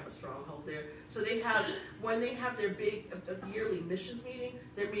Baptists kind of have a stronghold there. So when they have their big yearly missions meeting,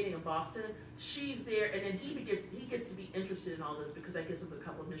 they're meeting in Boston. She's there, and then he gets to be interested in all this, because I guess of a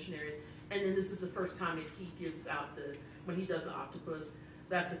couple of missionaries. And then this is the first time that he gives out when he does the octopus.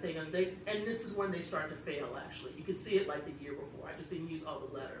 That's the thing, and this is when they start to fail, actually. You could see it like the year before. I just didn't use all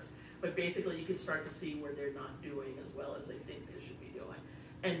the letters. But basically, you can start to see where they're not doing as well as they think they should be doing.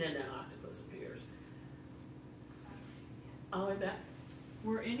 And then that octopus appears. All the way back?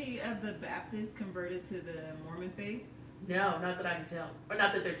 Were any of the Baptists converted to the Mormon faith? No, not that I can tell. Or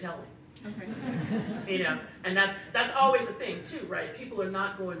not that they're telling. Okay. And that's always a thing, too, right? People are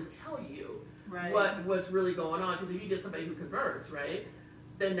not going to tell you what's really going on. Because if you get somebody who converts, right?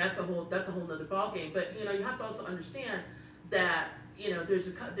 Then that's a whole nother ballgame. But you have to also understand that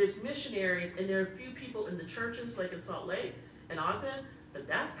there's missionaries, and there are a few people in the churches like in Salt Lake and Ogden, but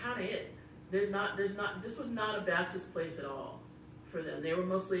that's kind of it. This was not a Baptist place at all for them. They were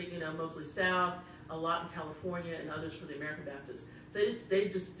mostly South, a lot in California, and others for the American Baptists. So they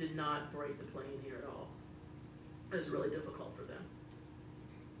just did not break the plane here at all. It was really difficult for them.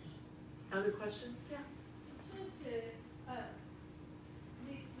 Other questions? Yeah. Just wanted to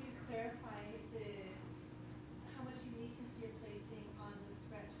clarify how much uniqueness you're placing on the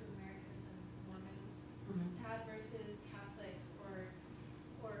threat to Americanism Mormons had versus Catholics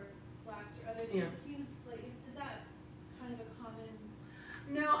or blacks or others. Yeah. It seems like, is that kind of a common?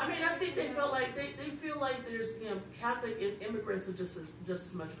 No, I mean, I think they felt like they feel like there's Catholic immigrants are just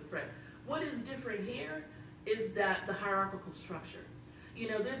as much of a threat. What is different here is that the hierarchical structure.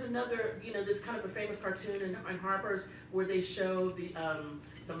 There's there's kind of a famous cartoon in Harper's where they show the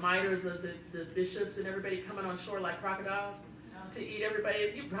miters of the bishops and everybody coming on shore like crocodiles to eat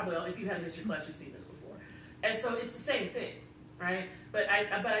everybody. You probably, if you had a history class, you've seen this before. And so it's the same thing, right? But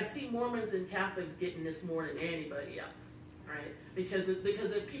I see Mormons and Catholics getting this more than anybody else, right? Because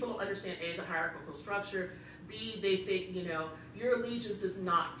if people don't understand A, the hierarchical structure, B, they think, your allegiance is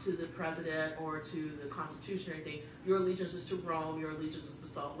not to the president or to the Constitution or anything. Your allegiance is to Rome, your allegiance is to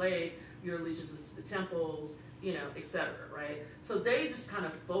Salt Lake, your allegiance is to the temples, et cetera, right? So they just kind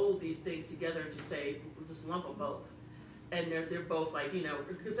of fold these things together and just say, just lump them both. And they're both like, you know,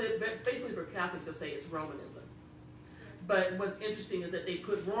 because basically for Catholics they'll say it's Romanism. But what's interesting is that they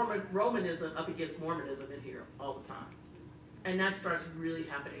put Romanism up against Mormonism in here all the time. And that starts really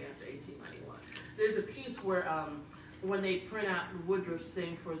happening after 1891. There's a piece where when they print out Woodruff's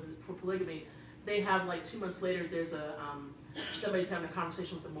thing for polygamy, they have like 2 months later, there's somebody's having a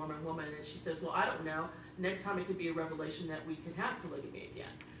conversation with a Mormon woman, and she says, well, I don't know, next time it could be a revelation that we can have polygamy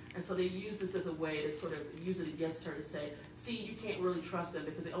again. And so they use this as a way to sort of use it against her to say, see, you can't really trust them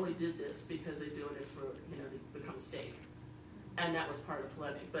because they only did this because they're doing it for, you know, to become a state. And that was part of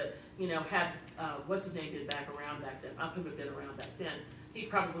polemic. But, you know, had, what's his name been back around back then, Upham had been around back then, he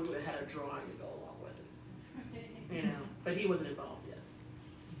probably would have had a drawing to go along with it. You know, but he wasn't involved yet.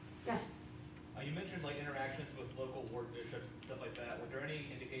 Yes? You mentioned like interactions with local ward bishops and stuff like that. Were there any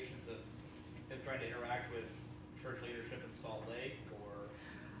indications of them trying to interact with church leadership in Salt Lake or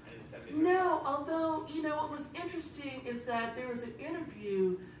any of the 70s? No, although, you know, what was interesting is that there was an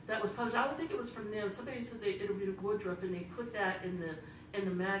interview that was published. I don't think it was from them. Somebody said they interviewed Woodruff and they put that in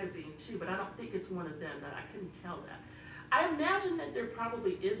the magazine too, but I don't think it's one of them. That I couldn't tell that. I imagine that there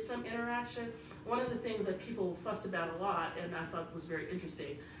probably is some interaction. One of the things that people fussed about a lot, and I thought was very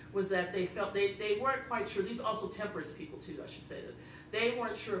interesting, was that they felt they weren't quite sure. These are also temperance people too, I should say this. They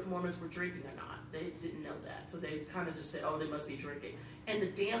weren't sure if Mormons were drinking or not. They didn't know that. So they kind of just said, oh, they must be drinking. And the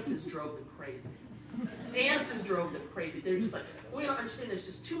dances drove them crazy. Dances drove them crazy. They're just like, we don't understand, there's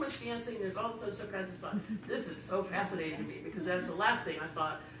just too much dancing, there's all this other stuff, and I just thought, this is so fascinating to me, because that's the last thing I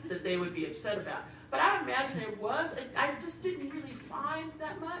thought that they would be upset about. But I imagine there was, I just didn't really find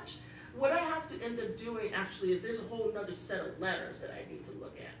that much. What I have to end up doing actually is there's a whole other set of letters that I need to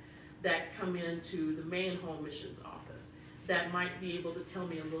look at that come into the main home missions office that might be able to tell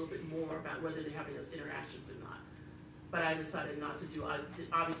me a little bit more about whether they're having those interactions or not. But I decided not to do.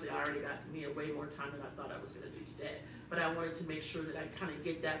 Obviously, I already got way more time than I thought I was going to do today. But I wanted to make sure that I kind of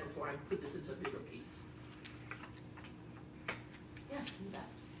get that before I put this into a bigger piece. Yes, Linda.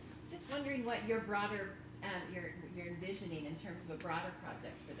 Just wondering what your broader, you're envisioning in terms of a broader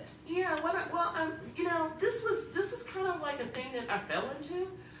project for this. Yeah. You know, this was kind of like a thing that I fell into.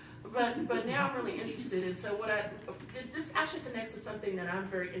 But now I'm really interested, and so this actually connects to something that I'm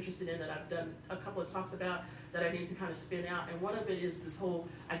very interested in that I've done a couple of talks about that I need to kind of spin out, and one of it is this whole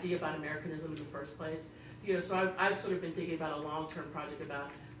idea about Americanism in the first place. You know, so I've sort of been thinking about a long-term project about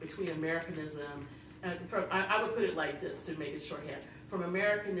between Americanism, and I would put it like this to make it shorthand, from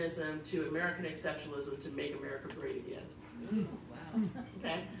Americanism to American exceptionalism to make America great again. Ooh, wow.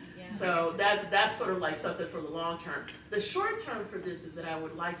 Okay? Yeah. So that's sort of like something for the long term. The short term for this is that I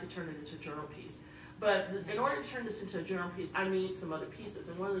would like to turn it into a journal piece. But in order to turn this into a journal piece, I need some other pieces.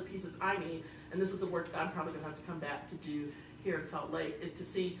 And one of the pieces I need, and this is the work that I'm probably going to have to come back to do here in Salt Lake, is to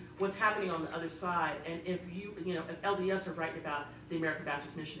see what's happening on the other side. And if if LDS are writing about the American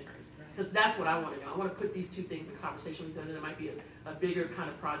Baptist missionaries. Because that's what I want to know. I want to put these two things in conversation with them, and it might be a bigger kind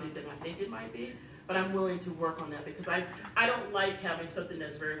of project than I think it might be. But I'm willing to work on that because I don't like having something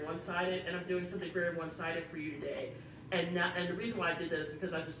that's very one-sided, and I'm doing something very one-sided for you today. And the reason why I did this is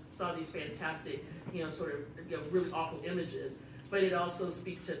because I just saw these fantastic, really awful images. But it also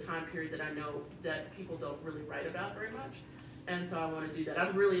speaks to a time period that I know that people don't really write about very much. And so I want to do that.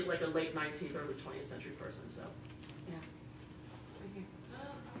 I'm really like a late 19th, early 20th century person, so yeah. Right here.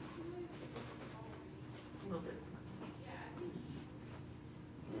 A little bit.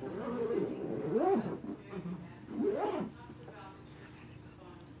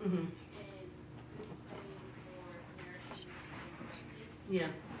 Mm-hmm. Yeah.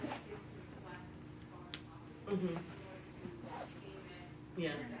 Mm-hmm.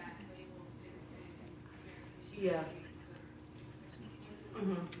 Yeah. Yeah.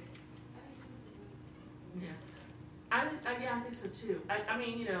 Mm-hmm. Yeah. I think so too. I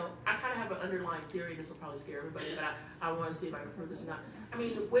mean, I kind of have an underlying theory. This will probably scare everybody, but I want to see if I can prove this or not. I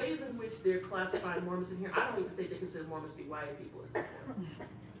mean, the ways in which they're classifying Mormons in here, I don't even think they consider Mormons to be white people at this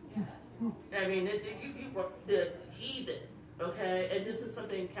point. I mean, the heathen, okay? And this is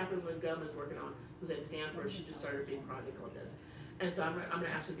something Catherine Lynn Gum is working on, who's at Stanford. She just started a big project on this. And so I'm going to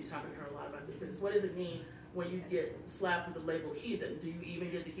actually be talking to her a lot about this, because what does it mean when you get slapped with the label heathen? Do you even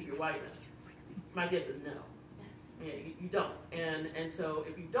get to keep your whiteness? My guess is no. Yeah, you don't. And so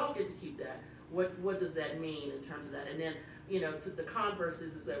if you don't get to keep that, what does that mean in terms of that? And then, to the converse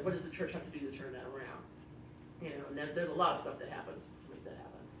is that what does the church have to do to turn that around? And then there's a lot of stuff that happens to make that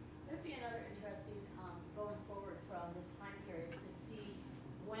happen. There'd be another interesting going forward from this time period to see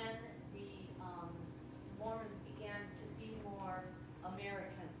when the Mormons began to be more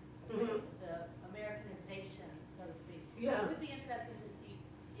American, Mm-hmm. the Americanization, so to speak. Yeah. It would be interesting to see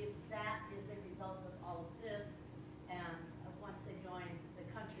if that is a result of all of this and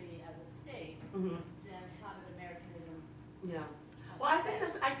then how did Americanism? Yeah. Well, I think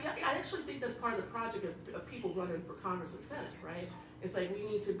I actually think that's part of the project of people running for Congress and Senate, right? It's like we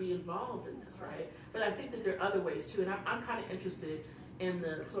need to be involved in this, right? But I think that there are other ways too, and I'm kind of interested in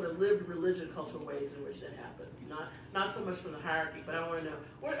the sort of lived religion cultural ways in which that happens. Not so much from the hierarchy, but I want to know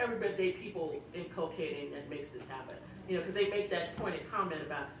what are everyday people inculcating that makes this happen? You know, because they make that pointed comment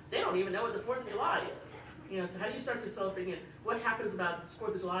about they don't even know what the 4th of July is. You know, so how do you start to celebrate it? What happens about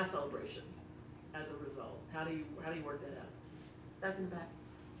 4th of July celebrations as a result? How do you work that out? Back in the back.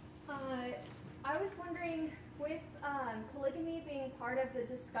 I was wondering, with polygamy being part of the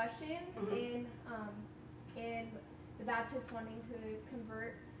discussion in the Baptists wanting to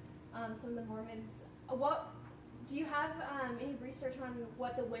convert some of the Mormons, what do you have any research on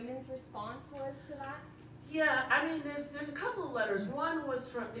what the women's response was to that? Yeah, I mean, there's a couple of letters. One was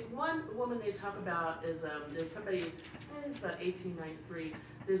from one woman they talk about is there's somebody. It's about 1893.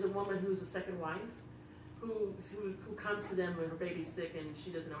 There's a woman who's a second wife. Who comes to them when her baby's sick and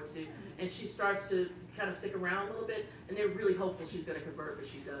she doesn't know what to do, and she starts to kind of stick around a little bit, and they're really hopeful she's going to convert, but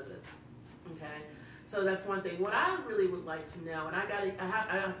she doesn't. Okay, so that's one thing. What I really would like to know, and I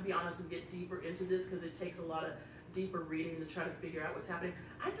have to be honest and get deeper into this because it takes a lot of deeper reading to try to figure out what's happening.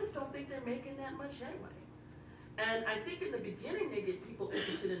 I just don't think they're making that much headway. And I think in the beginning they get people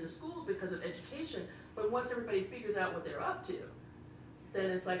interested in the schools because of education, but once everybody figures out what they're up to, then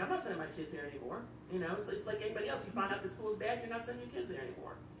it's like, I'm not sending my kids here anymore. You know, it's like anybody else. You find out the school's bad, you're not sending your kids there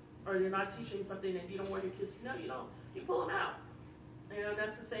anymore. Or you're not teaching something that you don't want your kids to know, you don't. You pull them out. You know,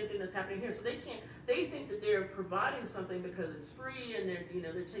 that's the same thing that's happening here. So they think that they're providing something because it's free and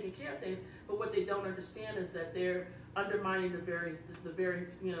they're taking care of things, but what they don't understand is that they're undermining the very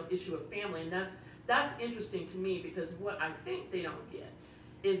issue of family. And that's interesting to me because what I think they don't get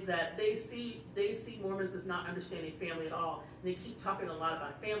is that they see Mormons as not understanding family at all. And they keep talking a lot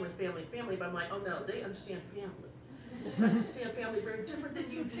about family, but I'm like, oh no, they understand family. They just understand family very different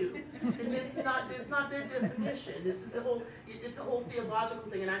than you do. And it's not their definition. This is it's a whole theological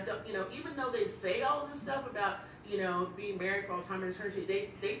thing. And I don't, even though they say all this stuff about, being married for all time and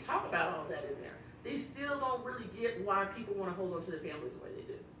eternity, they talk about all that in there. They still don't really get why people want to hold on to their families the way they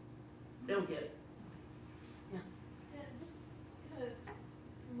do. They don't get it. Yeah, just kind of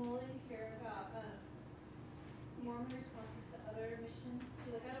mulling here about Mormon responses to other missions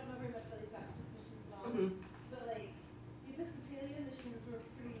too. Like, I don't know very much about these Baptist missions at all, but like the Episcopalian missions were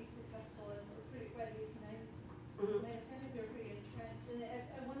pretty successful and were pretty quite the 1890s. My understanding is they were pretty entrenched, and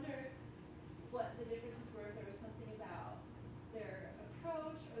I wonder what the differences were. If there was something about their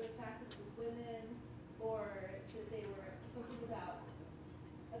approach, or the fact that it was women, or that they were something about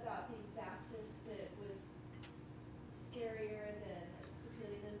being Baptist that was scarier than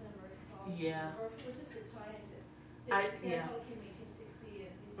Episcopalianism or Catholicism, Yeah. or if it was just the time that came in 1860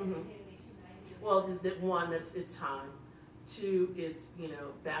 and these guys came in 1890. Well, the one, it's time. Two, it's,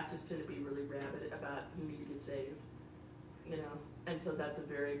 Baptists tend to be really rabid about you need to get saved, and so that's a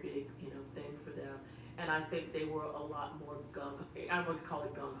very big, thing for them. And I think they were a lot more I would call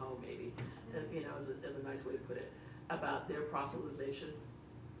it gung-ho maybe, as a nice way to put it, about their proselytization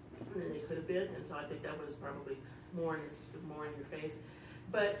than they could have been. And so I think that was probably more in your face.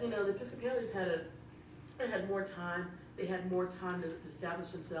 But, the Episcopalians had more time. They had more time to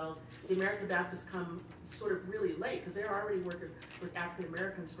establish themselves. The American Baptists come sort of really late because they're already working with African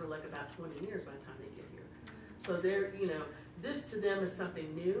Americans for like about 20 years by the time they get here. So they're, this to them is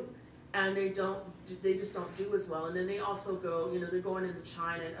something new, and they just don't do as well. And then they also go, they're going into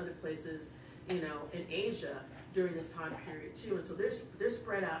China and other places, in Asia during this time period too. And so they're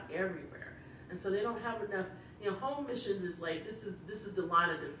spread out everywhere. And so they don't have enough, home missions is like, this is the line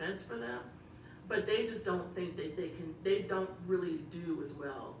of defense for them. But they just don't think they don't really do as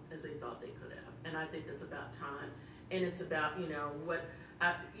well as they thought they could have. And I think that's about time. And it's about,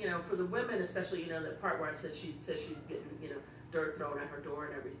 for the women, especially, the part where I said she says she's getting, dirt thrown at her door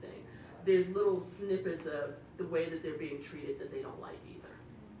and everything. There's little snippets of the way that they're being treated that they don't like either.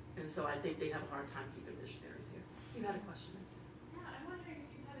 And so I think they have a hard time keeping missionaries here. You had a question, Nancy? Yeah, I'm wondering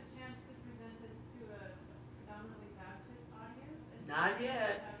if you had a chance to present this to a predominantly Baptist audience? Not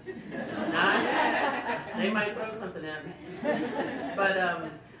yet. Not yet. They might throw something at me. But,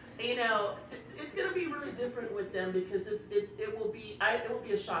 it's going to be really different with them because it will be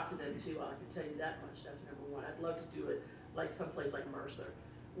a shock to them too. I can tell you that much. That's number one. I'd love to do it like someplace like Mercer,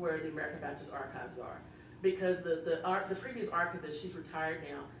 where the American Baptist Archives are, because the previous archivist, she's retired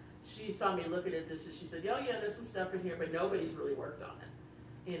now. She saw me looking at this and she said, "Oh yeah, there's some stuff in here, but nobody's really worked on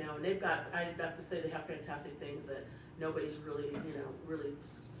it." And they've got, I have to say, they have fantastic things that nobody's really, really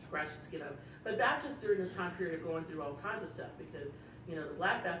scratched the skin of. But Baptists during this time period are going through all kinds of stuff because You know, the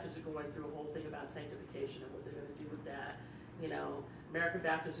Black Baptists are going through a whole thing about sanctification and what they're gonna do with that. You know, American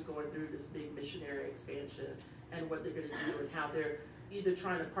Baptists are going through this big missionary expansion and what they're gonna do and how they're either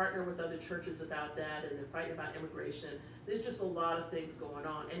trying to partner with other churches about that, and they're fighting about immigration. There's just a lot of things going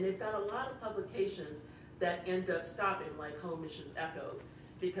on. And they've got a lot of publications that end up stopping, like Home Missions Echoes,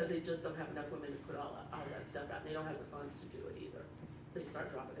 because they just don't have enough women to put all that stuff out. And they don't have the funds to do it either. They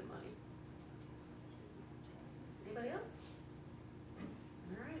start dropping in money. Anybody else?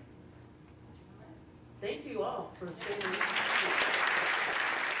 All right. Thank you all for staying with us.